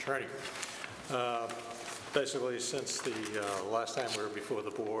 Smith's attorney. Basically, since the last time we were before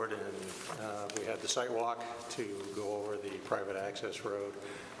the board and we had the site walk to go over the private access road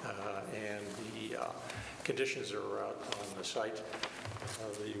and the conditions that were out on the site,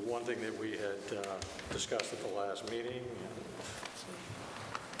 the one thing that we had discussed at the last meeting,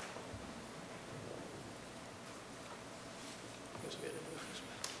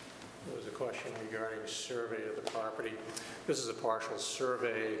 there was a question regarding survey of the property. This is a partial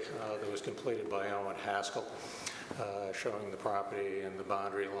survey that was completed by Owen Haskell, showing the property and the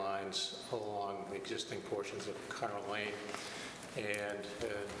boundary lines along the existing portions of Connor Lane. And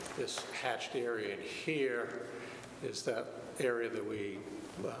this hatched area in here is that area that we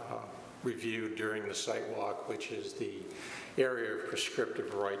reviewed during the site walk, which is the area of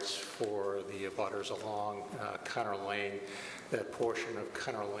prescriptive rights for the abutters along Connor Lane. That portion of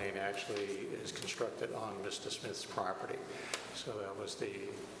Connor Lane actually is constructed on Mr. Smith's property. So that was the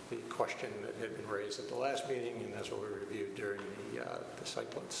question that had been raised at the last meeting, and that's what we reviewed during the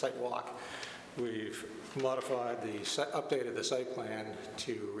site walk. We've modified updated the site plan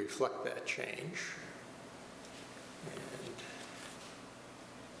to reflect that change. And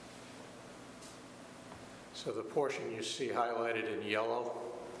so the portion you see highlighted in yellow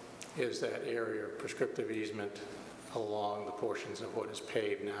is that area of prescriptive easement along the portions of what is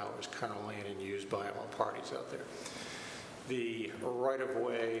paved now as Connor Lane and used by all parties out there. The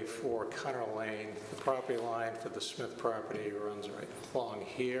right-of-way for Connor Lane, the property line for the Smith property runs right along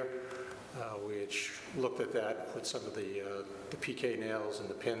here. We looked at that with some of the PK nails and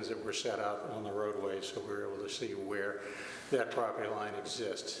the pins that were set out on the roadway, so we were able to see where that property line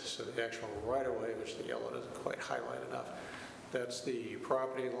exists. So the actual right-of-way, which the yellow doesn't quite highlight enough, that's the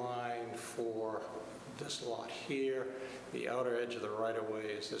property line for this lot here. The outer edge of the right-of-way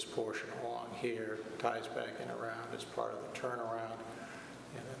is this portion along here, ties back in around as part of the turnaround.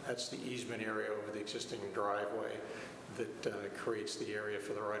 And then that's the easement area over the existing driveway that creates the area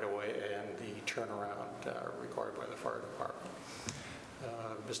for the right-of-way and the turnaround required by the fire department.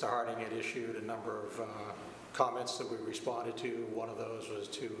 Mr. Harding had issued a number of comments that we responded to. One of those was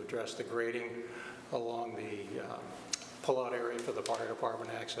to address the grading along the pull-out area for the fire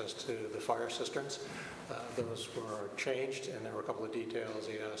department access to the fire cisterns. Those were changed, and there were a couple of details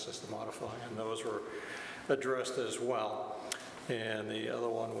he asked us to modify, and those were addressed as well. And the other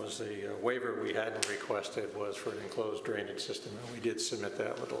one was the waiver we hadn't requested was for an enclosed drainage system, and we did submit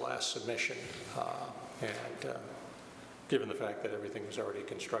that with the last submission. And given the fact that everything was already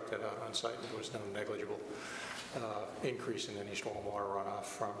constructed out on site, there was no negligible increase in any stormwater runoff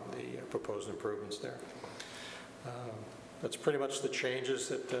from the proposed improvements there. That's pretty much the changes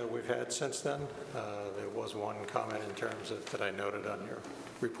that we've had since then. There was one comment in terms of that I noted on your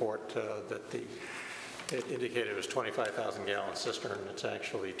report that it indicated it was 25,000 gallon cistern. It's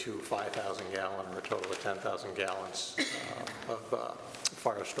actually two 5,000 gallon or a total of 10,000 gallons of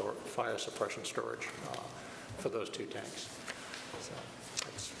fire suppression storage for those two tanks. So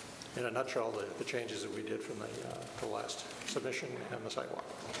that's, in a nutshell, the changes that we did from the last submission and the sidewalk.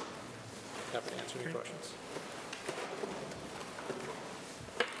 Happy to answer any questions.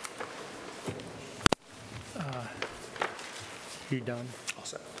 You done? All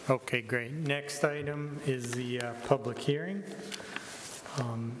set. Okay, great. Next item is the public hearing.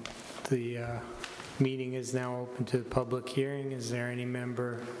 The meeting is now open to the public hearing. Is there any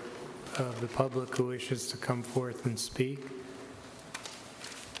member of the public who wishes to come forth and speak?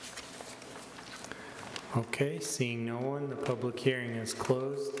 Okay, seeing no one, the public hearing is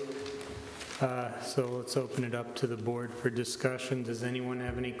closed. So let's open it up to the board for discussion. Does anyone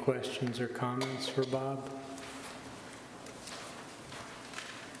have any questions or comments for Bob?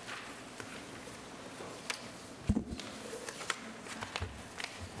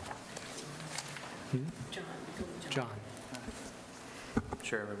 John. I'm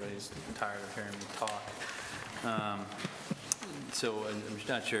sure everybody's tired of hearing me talk. So I'm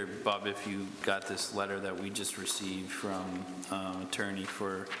not sure, Bob, if you got this letter that we just received from attorney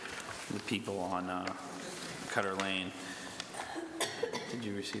for the people on Cutter Lane. Did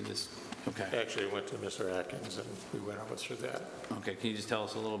you receive this? Okay. Actually, went to Mr. Atkins, and we went over through that. Okay, can you just tell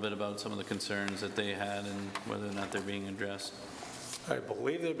us a little bit about some of the concerns that they had and whether or not they're being addressed? I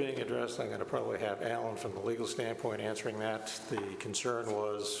believe they're being addressed. I'm going to probably have Alan from the legal standpoint answering that. The concern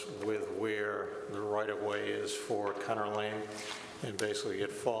was with where the right-of-way is for Connor Lane, and basically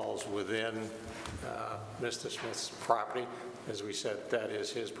it falls within Mr. Smith's property. As we said, that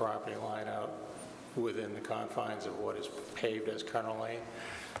is his property line out within the confines of what is paved as Colonel Lane.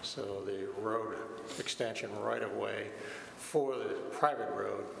 So the road extension right-of-way for the private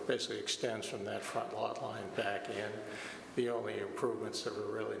road basically extends from that front lot line back in. The only improvements that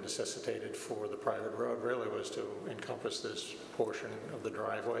were really necessitated for the private road really was to encompass this portion of the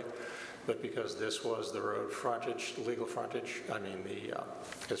driveway. But because this was the road frontage, legal frontage,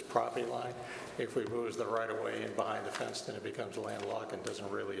 his property line, if we move the right-of-way in behind the fence, then it becomes landlocked and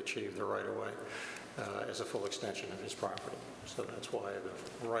doesn't really achieve the right-of-way as a full extension of his property. So that's why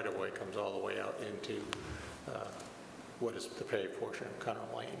the right-of-way comes all the way out into what is the paved portion of Connor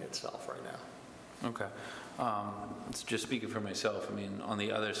Lane itself right now. Okay. So just speaking for myself, I mean, on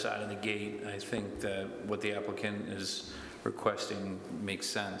the other side of the gate, I think that what the applicant is requesting makes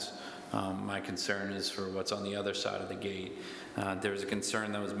sense. My concern is for what's on the other side of the gate. There was a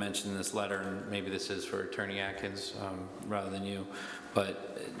concern that was mentioned in this letter, and maybe this is for Attorney Atkins rather than you,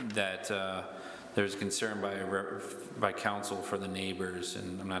 but that there's concern by counsel for the neighbors,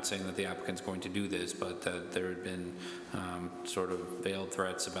 and I'm not saying that the applicant's going to do this, but that there had been sort of veiled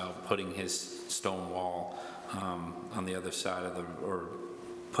threats about putting his stone wall on the other side of or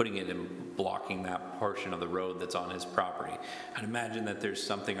putting it and blocking that portion of the road that's on his property. I'd imagine that there's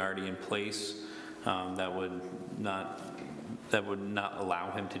something already in place that would not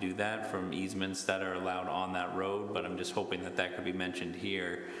allow him to do that from easements that are allowed on that road, but I'm just hoping that that could be mentioned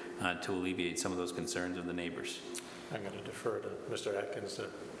here to alleviate some of those concerns of the neighbors. I'm going to defer to Mr. Atkins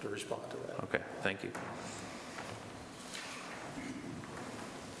to respond to that. Okay, thank you.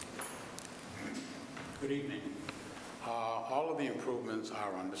 Good evening. All of the improvements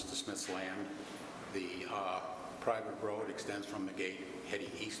are on Mr. Smith's land. The private road extends from the gate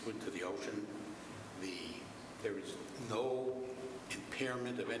heading eastward to the ocean. There is no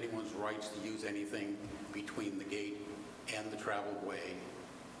impairment of anyone's rights to use anything between the gate and the traveled way.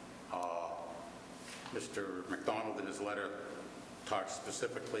 Mr. McDonald in his letter talks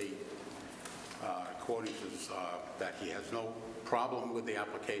specifically, quoting that he has no problem with the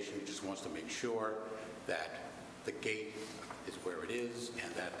application, he just wants to make sure that the gate is where it is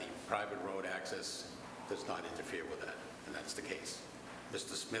and that the private road access does not interfere with that, and that's the case.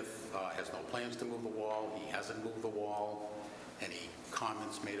 Mr. Smith has no plans to move the wall. He hasn't moved the wall. Any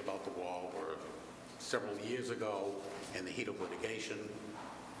comments made about the wall were several years ago in the heat of litigation.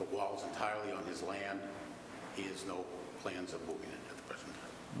 The wall is entirely on his land. He has no plans of moving it at the present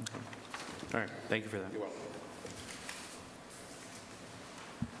time. Okay. All right, thank you for that. You're welcome.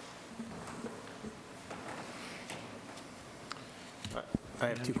 I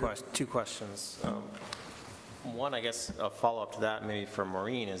have two questions. One, I guess, a follow-up to that, maybe for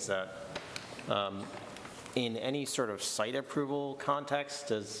Maureen, is that in any sort of site approval context,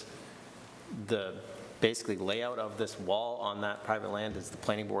 does the basically layout of this wall on that private land, does the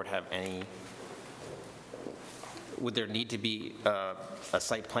planning board have any, would there need to be a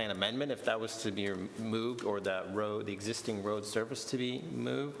site plan amendment if that was to be moved, or that road, the existing road surface to be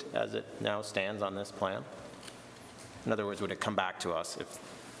moved as it now stands on this plan? In other words, would it come back to us if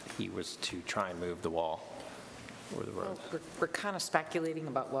he was to try and move the wall or the road? Well, we're kind of speculating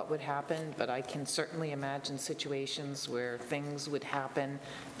about what would happen, but I can certainly imagine situations where things would happen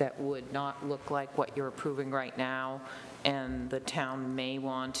that would not look like what you're approving right now, and the town may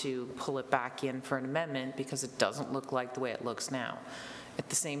want to pull it back in for an amendment because it doesn't look like the way it looks now. At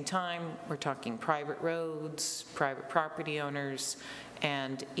the same time, we're talking private roads, private property owners,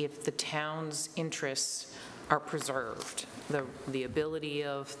 and if the town's interests are preserved, the ability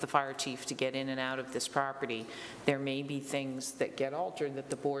of the fire chief to get in and out of this property, there may be things that get altered that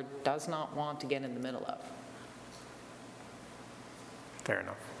the board does not want to get in the middle of. Fair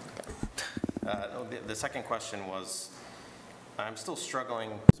enough. The second question was, I'm still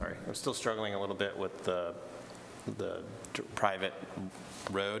struggling a little bit with the private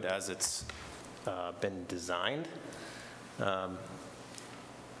road as it's been designed.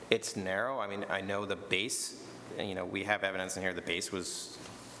 It's narrow. I mean, I know the base, we have evidence in here the base was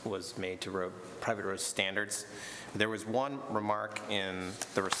made to private road standards. There was one remark in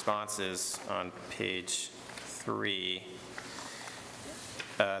the responses on page 3.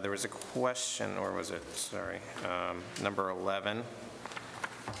 There was a question, or was it, sorry, number 11.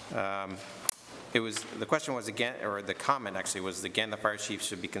 The question was again, or the comment actually was, again, the fire chief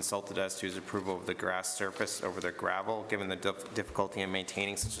should be consulted as to his approval of the grass surface over the gravel, given the difficulty in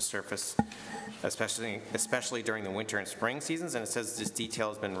maintaining such a surface, especially during the winter and spring seasons. And it says this detail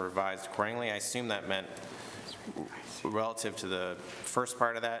has been revised accordingly. I assume that meant relative to the first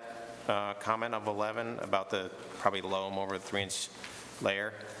part of that comment of 11 about the probably loam over the 3-inch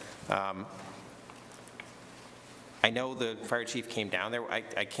layer. I know the fire chief came down there. I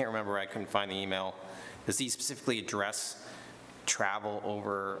can't remember, I couldn't find the email. Does he specifically address travel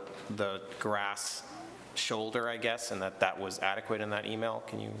over the grass shoulder, I guess, and that was adequate in that email?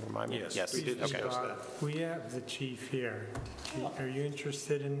 Can you remind me? Yes, we did discuss that. We have the chief here. Are you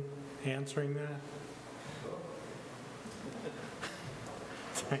interested in answering that?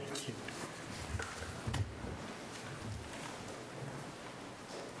 Thank you.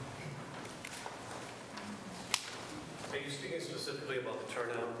 Are you speaking specifically about the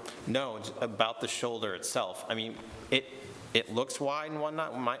turnout? No, it's about the shoulder itself. I mean, it looks wide and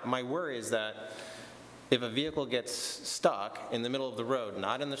whatnot. My worry is that if a vehicle gets stuck in the middle of the road,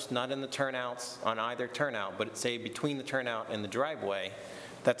 not in the turnouts on either turnout, but say between the turnout and the driveway,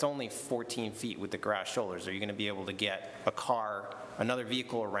 that's only 14 feet with the grass shoulders. Are you going to be able to get a car, another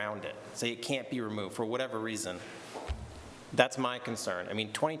vehicle around it? Say it can't be removed for whatever reason. That's my concern. I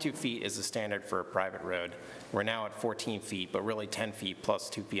mean, 22 feet is the standard for a private road. We're now at 14 feet, but really 10 feet plus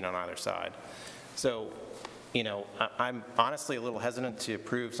 2 feet on either side. So, you know, I'm honestly a little hesitant to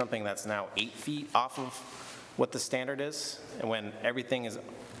approve something that's now 8 feet off of what the standard is, and when everything is,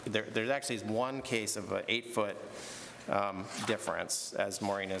 there's actually one case of an 8-foot difference, as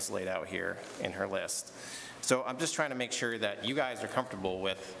Maureen has laid out here in her list. So I'm just trying to make sure that you guys are comfortable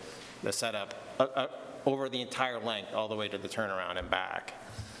with the setup over the entire length, all the way to the turnaround and back.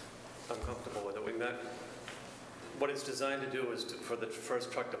 I'm comfortable with it. What it's designed to do is for the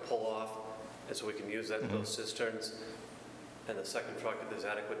first truck to pull off, and so we can use those cisterns, and the second truck, there's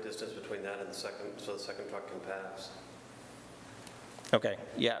adequate distance between that and the second, so the second truck can pass. Okay,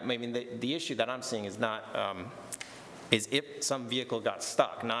 yeah, I mean, the issue that I'm seeing is not, is if some vehicle got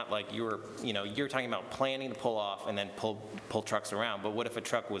stuck, not like you're talking about planning to pull off and then pull trucks around, but what if a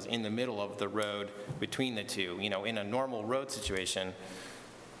truck was in the middle of the road between the two? You know, in a normal road situation,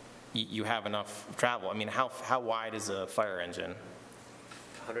 you have enough travel. I mean, how wide is a fire engine?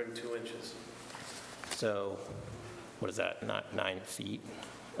 102 inches. So, what is that, not 9 feet?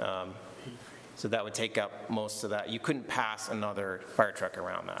 So that would take up most of that. You couldn't pass another fire truck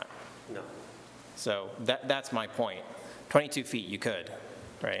around that. No. So that's my point. 22 feet, you could,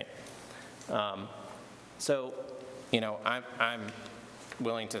 right? So, you know, I'm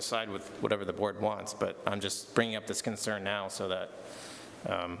willing to side with whatever the board wants, but I'm just bringing up this concern now so that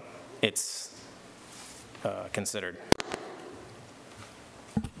it's considered.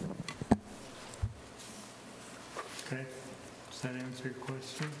 Okay, does that answer your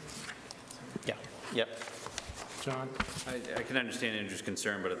question? Yeah, yep. John? I can understand Andrew's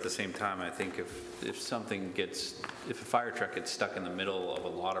concern, but at the same time, I think if a fire truck gets stuck in the middle of a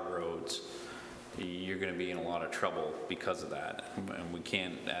lot of roads, you're going to be in a lot of trouble because of that. And we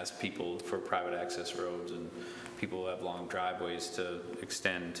can't ask people for private access roads and people who have long driveways to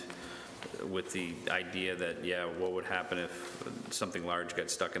extend with the idea that, yeah, what would happen if something large got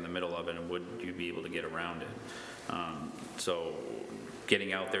stuck in the middle of it, and would you be able to get around it? So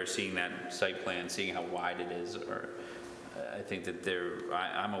getting out there, seeing that site plan, seeing how wide it is, or I think that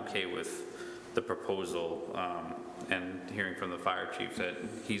I'm okay with the proposal, and hearing from the fire chief that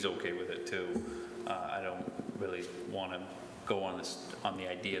he's okay with it too. I don't really want to go on the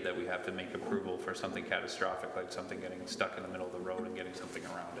idea that we have to make approval for something catastrophic, like something getting stuck in the middle of the road and getting something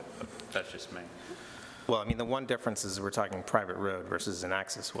around it, but that's just me. Well, I mean, the one difference is we're talking private road versus an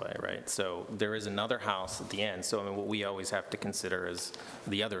access way, right? So there is another house at the end. So I mean, what we always have to consider is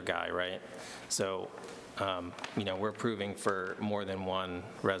the other guy, right? So, you know, we're approving for more than one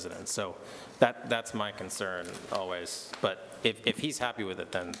resident. So that's my concern always. But if he's happy with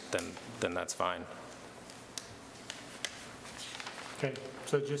it, then that's fine. Okay,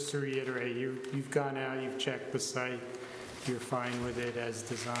 so just to reiterate, you've gone out, you've checked the site, you're fine with it as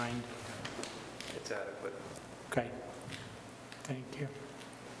designed? It's adequate. Okay, thank you.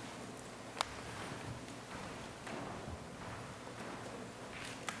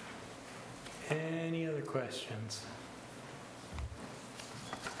 Any other questions?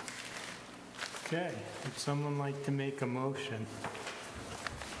 Okay, would someone like to make a motion?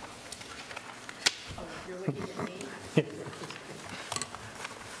 Oh, you're looking at me?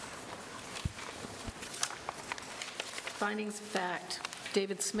 Findings of fact.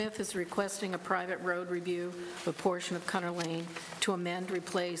 David Smith is requesting a private road review of a portion of Cunner Lane to amend,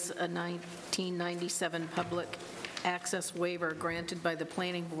 replace a 1997 public access waiver granted by the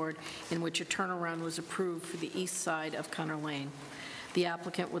Planning Board in which a turnaround was approved for the east side of Cunner Lane. The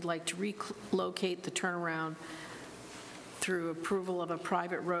applicant would like to relocate the turnaround through approval of a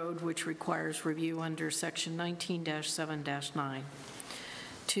private road which requires review under Section 19-7-9.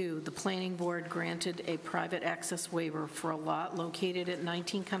 2, the planning board granted a private access waiver for a lot located at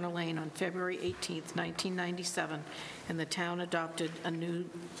 19 Connor Lane on February 18th, 1997, and the town adopted a new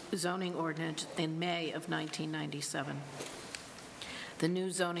zoning ordinance in May of 1997. The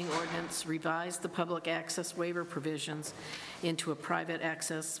new zoning ordinance revised the public access waiver provisions into a private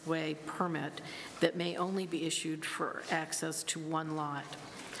access way permit that may only be issued for access to one lot.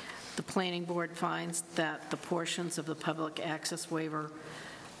 The planning board finds that the portions of the public access waiver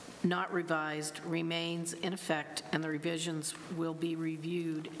not revised remains in effect, and the revisions will be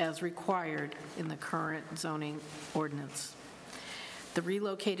reviewed as required in the current zoning ordinance. The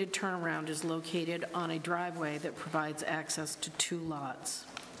relocated turnaround is located on a driveway that provides access to 2 lots.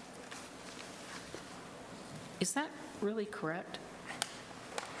 Is that really correct?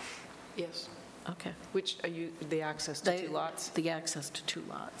 Yes. Okay. Which are you, the access to 2 lots? The access to 2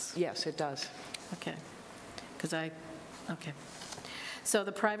 lots. Yes, it does. Okay. Okay. So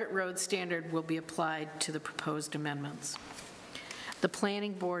the private road standard will be applied to the proposed amendments. The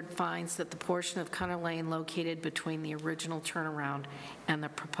planning board finds that the portion of Connor Lane located between the original turnaround and the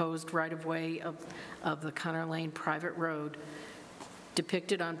proposed right-of-way of the Connor Lane private road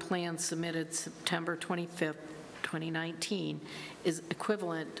depicted on plans submitted September 25th, 2019, is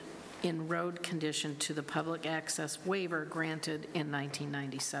equivalent in road condition to the public access waiver granted in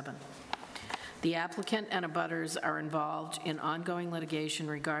 1997. The applicant and abutters are involved in ongoing litigation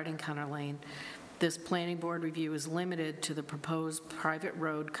regarding Connor Lane. This planning board review is limited to the proposed private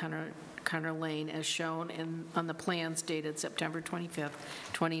road Connor Lane as shown on the plans dated September 25th,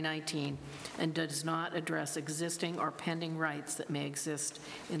 2019, and does not address existing or pending rights that may exist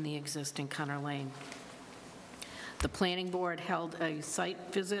in the existing Connor Lane. The planning board held a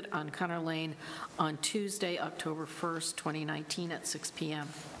site visit on Connor Lane on Tuesday, October 1st, 2019 at 6 p.m.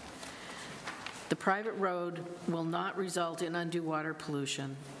 The private road will not result in undue water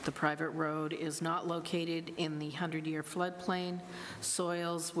pollution. The private road is not located in the 100-year floodplain.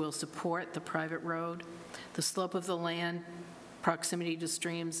 Soils will support the private road. The slope of the land, proximity to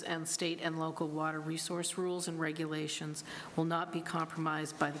streams, and state and local water resource rules and regulations will not be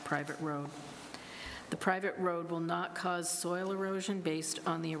compromised by the private road. The private road will not cause soil erosion based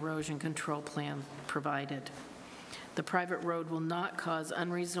on the erosion control plan provided. The private road will not cause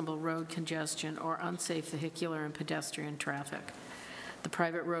unreasonable road congestion or unsafe vehicular and pedestrian traffic. The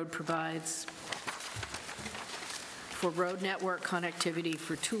private road provides for road network connectivity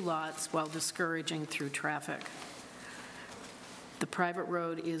for 2 lots while discouraging through traffic. The private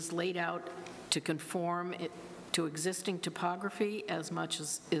road is laid out to conform to existing topography as much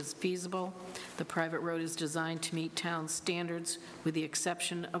as is feasible. The private road is designed to meet town standards with the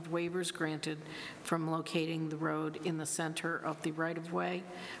exception of waivers granted from locating the road in the center of the right-of-way,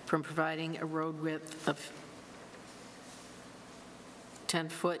 from providing a road width of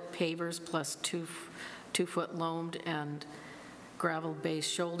 10-foot pavers plus 2-foot loamed and gravel-based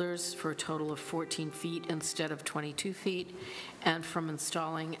shoulders for a total of 14 feet instead of 22 feet, and from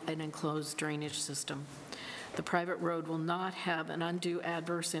installing an enclosed drainage system. The private road will not have an undue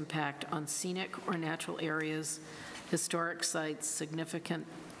adverse impact on scenic or natural areas, historic sites, significant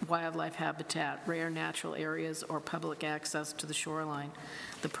wildlife habitat, rare natural areas, or public access to the shoreline.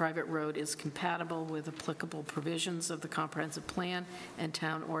 The private road is compatible with applicable provisions of the comprehensive plan and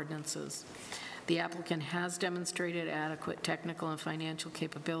town ordinances. The applicant has demonstrated adequate technical and financial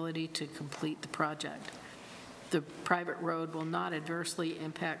capability to complete the project. The private road will not adversely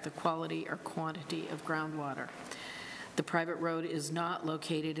impact the quality or quantity of groundwater. The private road is not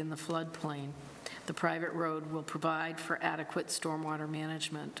located in the floodplain. The private road will provide for adequate stormwater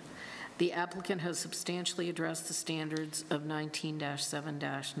management. The applicant has substantially addressed the standards of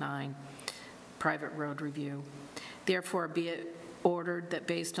 19-7-9 private road review. Therefore, be it ordered that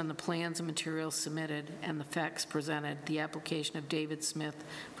based on the plans and materials submitted and the facts presented, the application of David Smith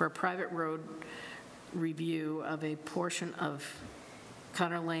for a private road review of a portion of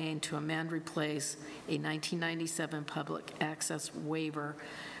Connor Lane to amend, replace a 1997 public access waiver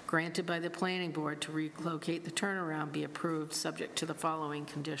granted by the planning board to relocate the turnaround be approved subject to the following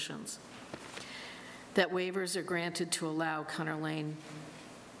conditions. That waivers are granted to allow Connor Lane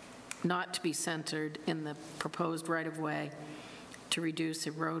not to be centered in the proposed right-of-way, to reduce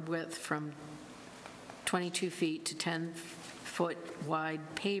a road width from 22 feet to 10-foot wide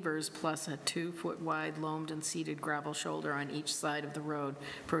pavers plus a 2-foot wide loamed and seeded gravel shoulder on each side of the road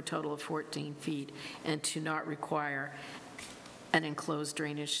for a total of 14 feet, and to not require an enclosed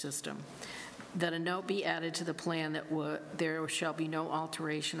drainage system. That a note be added to the plan that there shall be no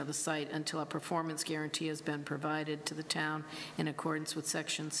alteration of the site until a performance guarantee has been provided to the town in accordance with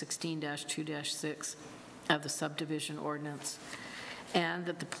section 16-2-6 of the subdivision ordinance. and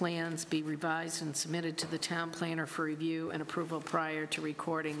that the plans be revised and submitted to the town planner for review and approval prior to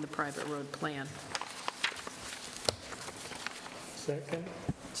recording the private road plan. Second,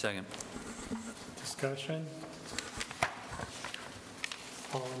 Second. discussion?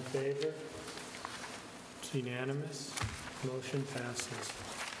 All in favor? It's unanimous. Motion passes.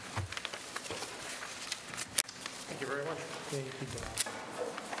 Thank you very much. Thank you, Bob.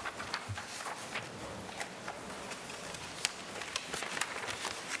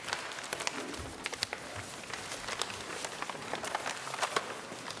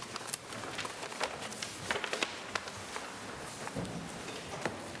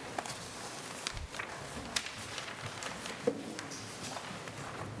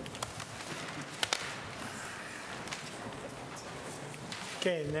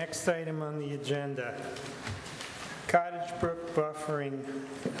 Okay, next item on the agenda, Cottage Brook buffering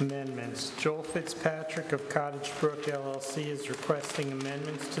amendments. Joel Fitzpatrick of Cottage Brook LLC is requesting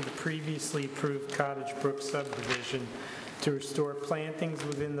amendments to the previously approved Cottage Brook subdivision to restore plantings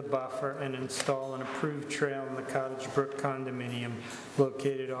within the buffer and install an approved trail in the Cottage Brook condominium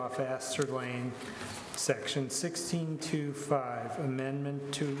located off Astor Lane, Section 1625,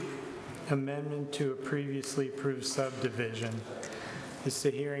 amendment to a previously approved subdivision. This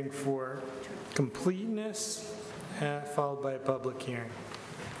is a hearing for completeness, followed by a public hearing.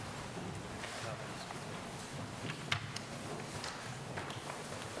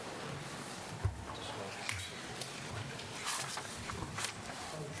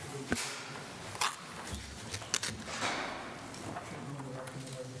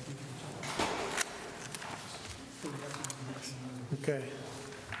 Okay.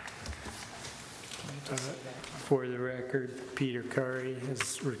 For the record, Peter Curry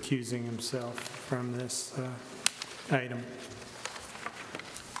is recusing himself from this item.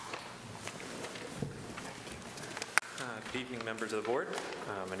 Good evening, members of the board.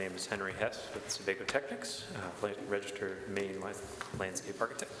 My name is Henry Hess with Sebago Technics, registered Maine landscape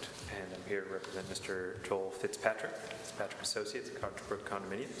architect, and I'm here to represent Mr. Joel Fitzpatrick Associates at Cottage Brook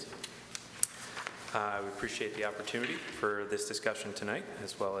Condominiums. We appreciate the opportunity for this discussion tonight,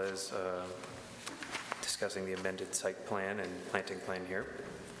 as well as discussing the amended site plan and planting plan here.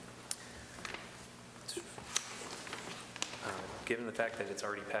 Given the fact that it's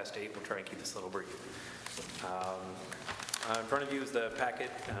already past 8, we'll try and keep this a little brief. In front of you is the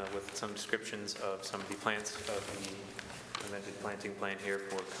packet with some descriptions of some of the plants of the amended planting plan here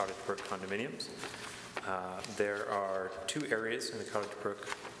for Cottage Brook condominiums. There are 2 areas in the Cottage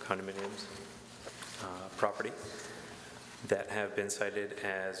Brook condominiums property that have been cited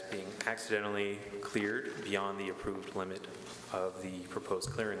as being accidentally cleared beyond the approved limit of the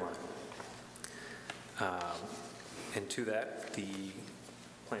proposed clearing line. And to that, the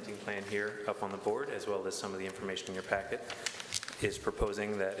planting plan here up on the board, as well as some of the information in your packet, is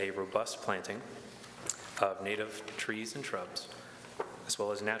proposing that a robust planting of native trees and shrubs, as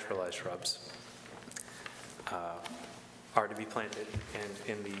well as naturalized shrubs, are to be planted. And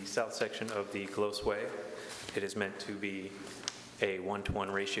in the south section of the Glos Way, it is meant to be a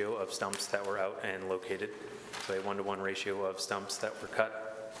 1-to-1 ratio of stumps that were out and located. So a 1-to-1 ratio of stumps that were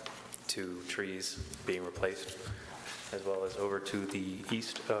cut to trees being replaced, as well as over to the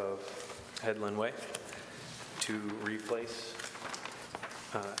east of Headland Way to replace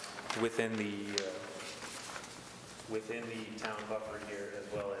within the town buffer here,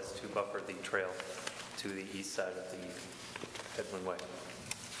 as well as to buffer the trail to the east side of the Headland Way.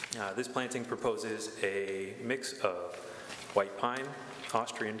 This planting proposes a mix of white pine,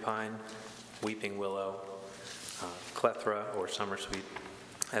 Austrian pine, weeping willow, clethra or summer sweet,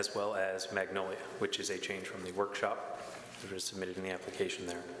 as well as magnolia, which is a change from the workshop that was submitted in the application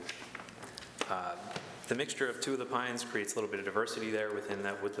there. The mixture of 2 of the pines creates a little bit of diversity there within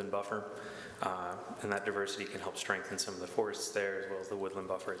that woodland buffer, and that diversity can help strengthen some of the forests there, as well as the woodland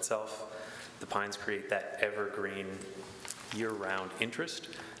buffer itself. The pines create that evergreen, year-round interest.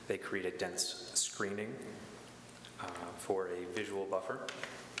 They create a dense screening for a visual buffer.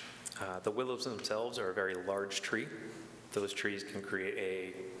 The willows themselves are a very large tree. Those trees can create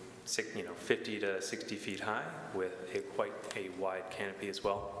a 50 to 60 feet high with quite a wide canopy as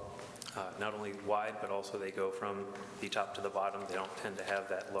well. Not only wide, but also they go from the top to the bottom. They don't tend to have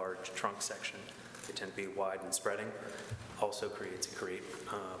that large trunk section. They tend to be wide and spreading. Also creates a great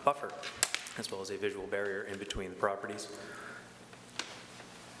buffer, as well as a visual barrier in between the properties.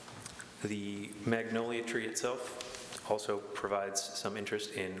 The magnolia tree itself also provides some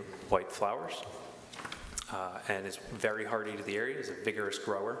interest in white flowers and is very hardy to the area, is a vigorous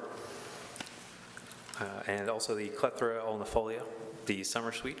grower. And also the Clethra olnifolia, the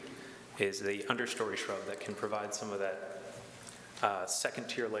summer sweet, is the understory shrub that can provide some of that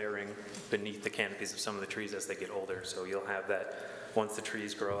second-tier layering beneath the canopies of some of the trees as they get older. So you'll have that, once the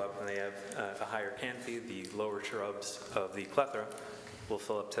trees grow up and they have a higher canopy, the lower shrubs of the clethra will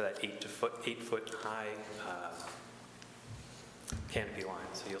fill up to that 8-foot high canopy line.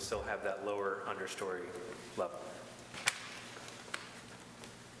 So you'll still have that lower understory level.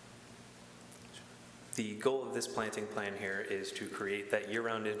 The goal of this planting plan here is to create that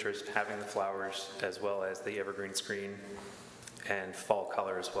year-round interest, having the flowers as well as the evergreen screen and fall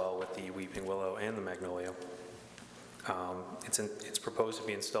color as well with the weeping willow and the magnolia. It's proposed to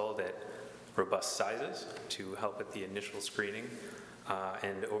be installed at robust sizes to help with the initial screening,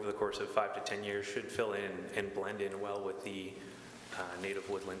 and over the course of 5 to 10 years should fill in and blend in well with the native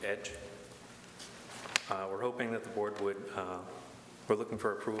woodland edge. We're hoping that the board would, we're looking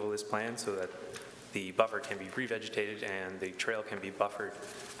for approval of this plan so that the buffer can be revegetated and the trail can be buffered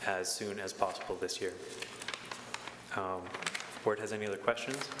as soon as possible this year. Board has any other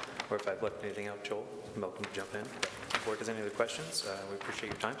questions, or if I've left anything out, Joel, I'm welcome to jump in. If the board has any other questions, we appreciate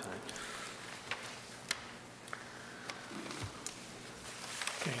your time tonight.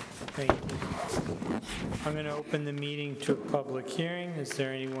 Okay, thank you. I'm going to open the meeting to a public hearing. Is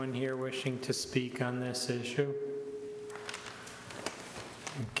there anyone here wishing to speak on this issue?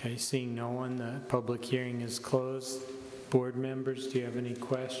 Okay, seeing no one, the public hearing is closed. Board members, do you have any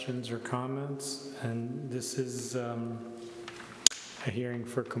questions or comments? And this is a hearing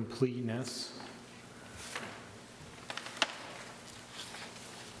for completeness.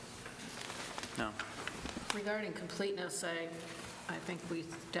 No. Regarding completeness, I think we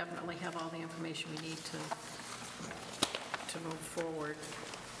definitely have all the information we need to move forward.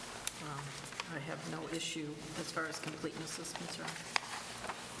 I have no issue as far as completeness is concerned.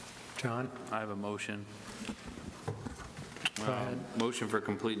 John? I have a motion. Go ahead. Motion for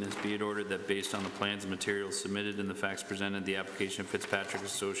completeness, be it ordered that based on the plans and materials submitted and the facts presented, the application of Fitzpatrick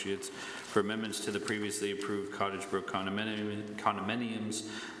Associates for amendments to the previously approved Cottage Brook condominiums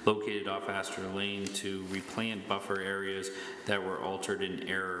located off Astor Lane to replant buffer areas that were altered in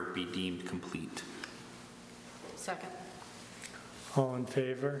error be deemed complete. Second. All in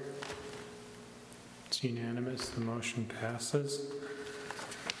favor? It's unanimous. The motion passes.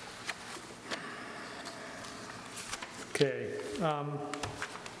 Okay.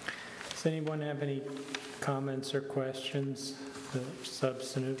 Does anyone have any comments or questions of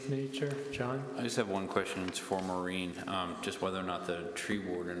substantive nature? John? I just have one question. It's for Maureen. Just whether or not the tree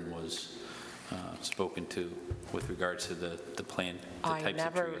warden was spoken to with regards to the plant, the types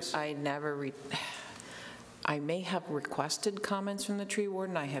of trees. I may have requested comments from the tree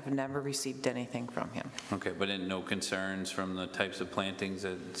warden. I have never received anything from him. Okay, but no concerns from the types of plantings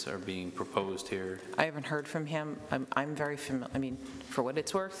that are being proposed here? I haven't heard from him. I'm very familiar, I mean, for what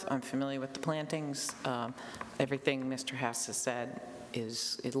it's worth, I'm familiar with the plantings. Everything Mr. Hess has said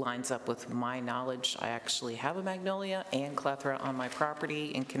it lines up with my knowledge. I actually have a magnolia and clethra on my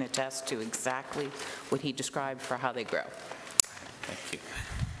property and can attest to exactly what he described for how they grow. Thank you.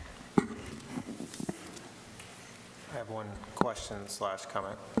 I have one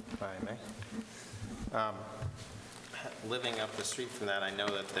question/comment, if I may. Living up the street from that, I know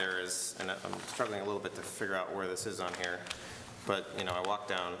that there is, and I'm struggling a little bit to figure out where this is on here, but, you know, I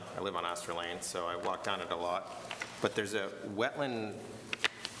live on Astor Lane, so I walk down it a lot, but there's a wetland,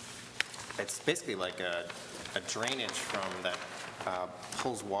 it's basically like a drainage from that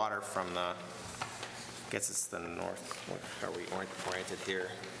pulls water from I guess it's the north, how are we oriented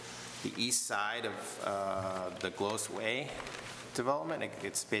here? The east side of the Gloss Way development.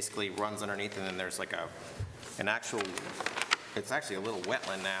 It's basically runs underneath, and then there's like it's actually a little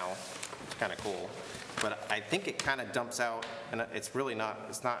wetland now. It's kind of cool. But I think it kind of dumps out, and it's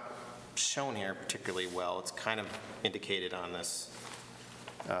not shown here particularly well. It's kind of indicated on this.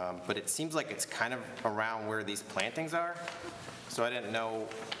 But it seems like it's kind of around where these plantings are. So I didn't know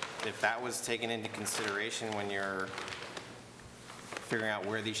if that was taken into consideration when you're figuring out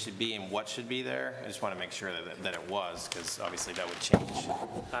where these should be and what should be there. I just want to make sure that it was, because obviously that would change.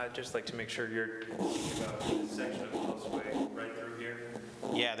 I'd just like to make sure you're talking about this section of Close Way right through here.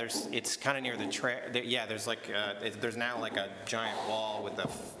 Yeah, it's kind of near the trail. Yeah, there's like there's now like a giant wall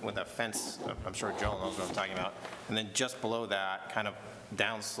with a fence. I'm sure Joel knows what I'm talking about. And then just below that, kind of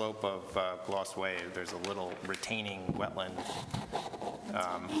downslope of Gloss Way, there's a little retaining wetland.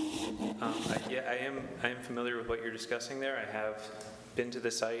 Yeah, I am familiar with what you're discussing there. I have been to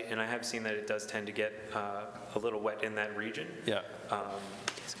the site, and I have seen that it does tend to get a little wet in that region. Yeah.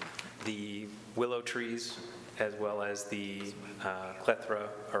 The willow trees, as well as the clethra,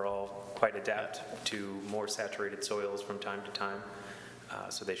 are all quite adept to more saturated soils from time to time.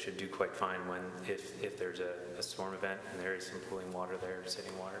 So they should do quite fine if there's a storm event and there is some pooling water there,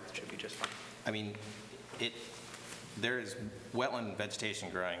 sitting water, it should be just fine. I mean, there is wetland vegetation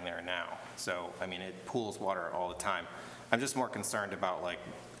growing there now, so, I mean, it pools water all the time. I'm just more concerned about, like,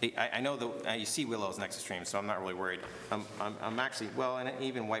 I know you see willows next to streams, so I'm not really worried. I'm actually, well, and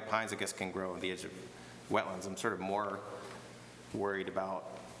even white pines, I guess, can grow on the edge of wetlands. I'm sort of more worried about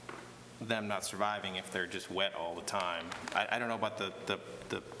them not surviving if they're just wet all the time. I don't know about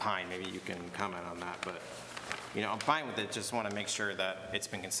the pine, maybe you can comment on that, but, you know, I'm fine with it, just want to make sure that it's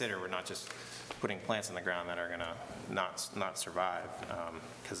been considered. We're not just putting plants in the ground that are going to not survive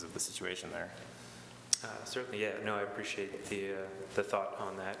because of the situation there. Certainly, yeah, no, I appreciate the thought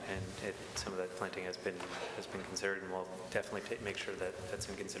on that, and some of that planting has been considered, and we'll definitely make sure that that's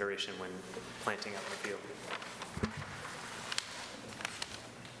in consideration when planting out in the field.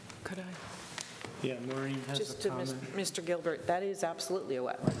 Could I? Yeah, Maureen has Just a to comment. Mr. Gilbert, that is absolutely a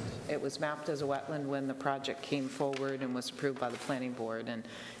wetland. It was mapped as a wetland when the project came forward and was approved by the planning board, and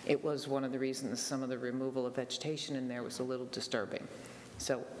it was one of the reasons some of the removal of vegetation in there was a little disturbing.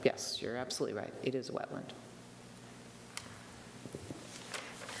 So, yes, you're absolutely right. It is a wetland.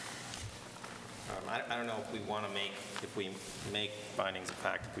 I don't know if we want to if we make findings of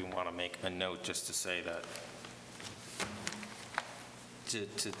fact, if we want to make a note just to say that,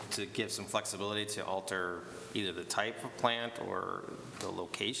 to give some flexibility to alter either the type of plant or the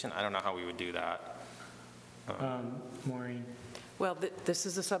location. I don't know how we would do that. Maureen? Well, this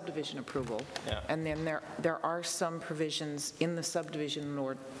is a subdivision approval. Yeah. And then there are some provisions in the subdivision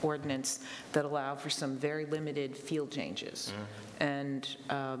ordinance that allow for some very limited field changes. And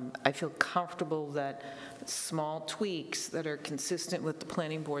I feel comfortable that small tweaks that are consistent with the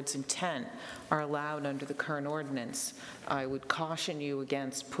planning board's intent are allowed under the current ordinance. I would caution you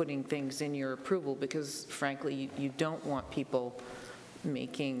against putting things in your approval because, frankly, you don't want people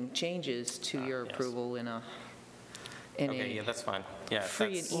making changes to your approval in a Okay, yeah, that's fine. Yeah, if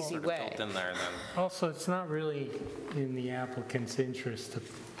free that's and easy sort of way. built in there, then. Also, it's not really in the applicant's interest to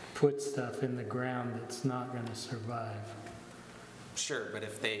put stuff in the ground that's not going to survive. Sure, but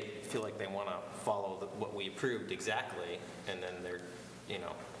if they feel like they want to follow what we approved exactly, and then they're, you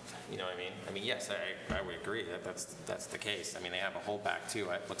know what I mean? I mean, yes, I would agree that that's the case. I mean, they have a holdback too,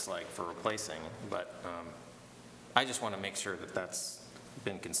 it looks like, for replacing, but I just want to make sure that that's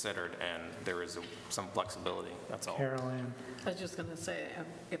been considered and there is some flexibility, that's all. Carol Ann? I was just going to say,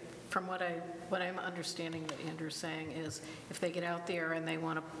 from what I'm understanding that Andrew's saying is, if they get out there and they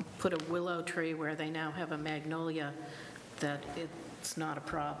want to put a willow tree where they now have a magnolia, that it's not a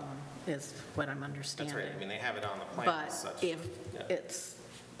problem, is what I'm understanding. That's right, I mean, they have it on the plan But as such.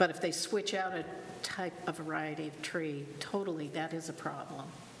 if they switch out a type of variety of tree, totally, that is a problem.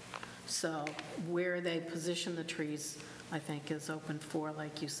 So where they position the trees, I think, is open for,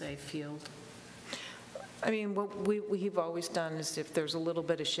 like you say, field. I mean, what we've always done is if there's a little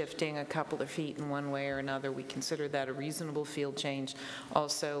bit of shifting, a couple of feet in one way or another, we consider that a reasonable field change.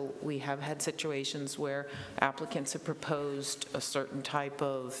 Also, we have had situations where applicants have proposed a certain type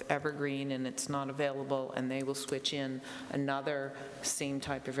of evergreen and it's not available, and they will switch in another same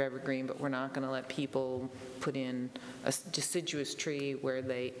type of evergreen, but we're not going to let people put in a deciduous tree where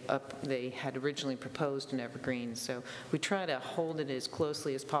they had originally proposed an evergreen. So we try to hold it as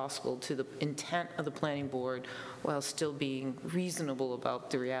closely as possible to the intent of the planning board while still being reasonable about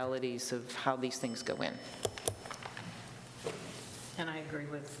the realities of how these things go in. And I agree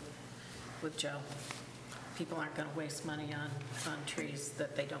with Joe. People aren't going to waste money on trees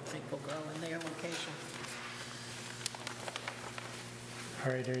that they don't think will grow in their location.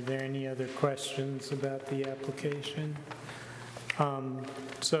 All right, are there any other questions about the application?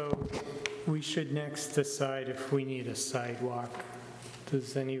 So we should next decide if we need a sidewalk.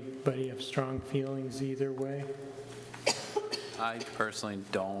 Does anybody have strong feelings either way? I personally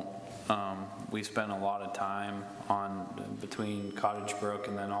don't. We spent a lot of time between Cottage Brook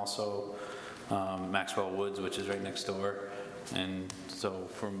and then also Maxwell Woods, which is right next door. And so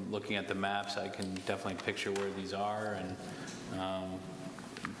from looking at the maps, I can definitely picture where these are. And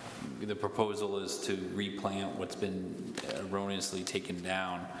the proposal is to replant what's been erroneously taken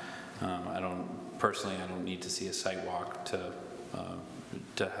down. I don't need to see a site walk to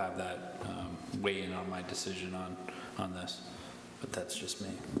have that weigh in on my decision on this, but that's just me.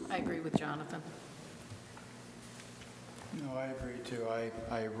 I agree with Jonathan. No, I agree too.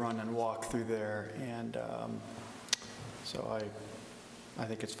 I run and walk through there, and so I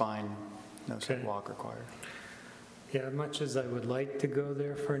think it's fine, no sidewalk required. Yeah, much as I would like to go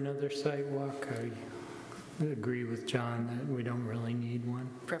there for another site walk, I agree with John that we don't really need one.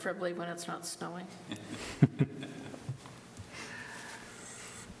 Preferably when it's not snowing.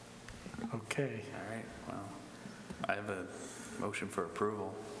 Okay. All right, well, I have a motion for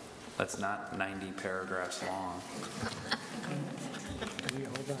approval. That's not 90 paragraphs long.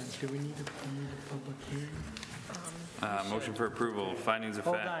 Hold on, do we need a public hearing? Motion for approval, findings of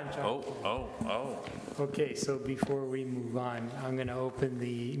Hold fact. on, John. Oh. Okay, so before we move on, I'm going to open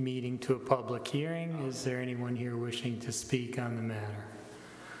the meeting to a public hearing. Is there anyone here wishing to speak on the matter?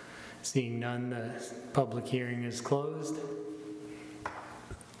 Seeing none, the public hearing is closed.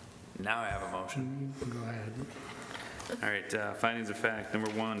 Now I have a motion. Go ahead. All right, findings of fact.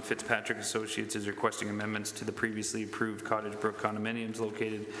 Number one, Fitzpatrick Associates is requesting amendments to the previously approved Cottage Brook condominiums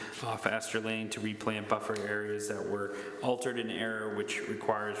located off Astor Lane to replant buffer areas that were altered in error, which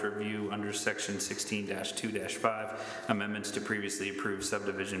requires review under section 16-2-5, amendments to previously approved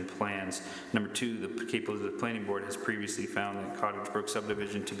subdivision plans. Number two, the Cape Elizabeth Planning Board has previously found that Cottage Brook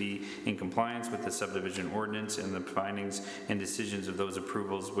subdivision to be in compliance with the subdivision ordinance, and the findings and decisions of those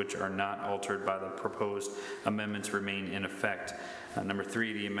approvals which are not altered by the proposed amendments remain in effect. Number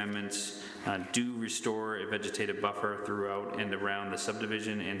three, the amendments do restore a vegetative buffer throughout and around the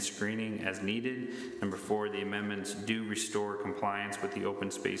subdivision and screening as needed. Number four, the amendments do restore compliance with the open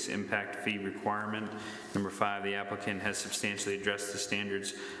space impact fee requirement. Number five, the applicant has substantially addressed the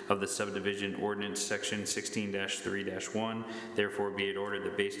standards of the subdivision ordinance section 16-3-1. Therefore, be it ordered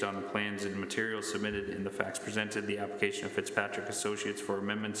that based on the plans and materials submitted and the facts presented, the application of Fitzpatrick Associates for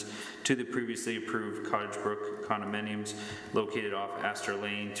amendments to the previously approved Cottage Brook condominiums located off Astor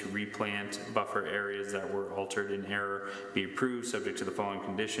Lane to replant buffer areas that were altered in error be approved, subject to the following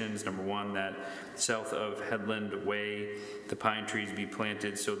conditions. Number one, that south of Headland Way, the pine trees be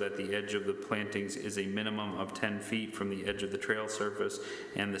planted so that the edge of the plantings is a minimum of 10 feet from the edge of the trail surface,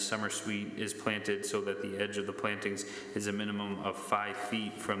 and the summer sweet is planted so that the edge of the plantings is a minimum of 5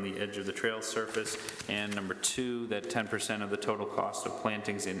 feet from the edge of the trail surface. And number two, that 10% of the total cost of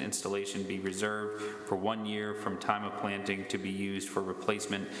plantings and installation be reserved for 1 year from time of planting to be used for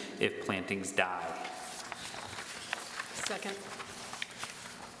replacement if plantings die. Second.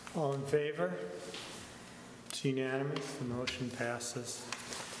 All in favor? It's unanimous. The motion passes.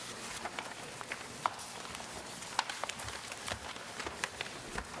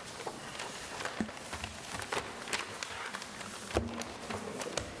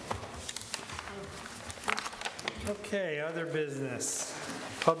 Okay, other business.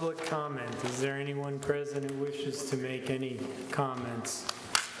 Public comment. Is there anyone present who wishes to make any comments?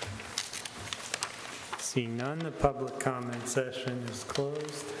 Seeing none, the public comment session is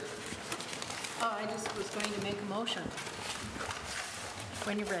closed. Oh, I just was going to make a motion.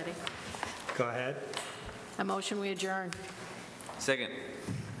 When you're ready. Go ahead. A motion, we adjourn. Second.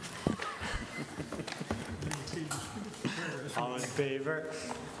 All in favor?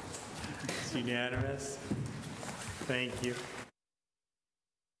 It's unanimous. Thank you.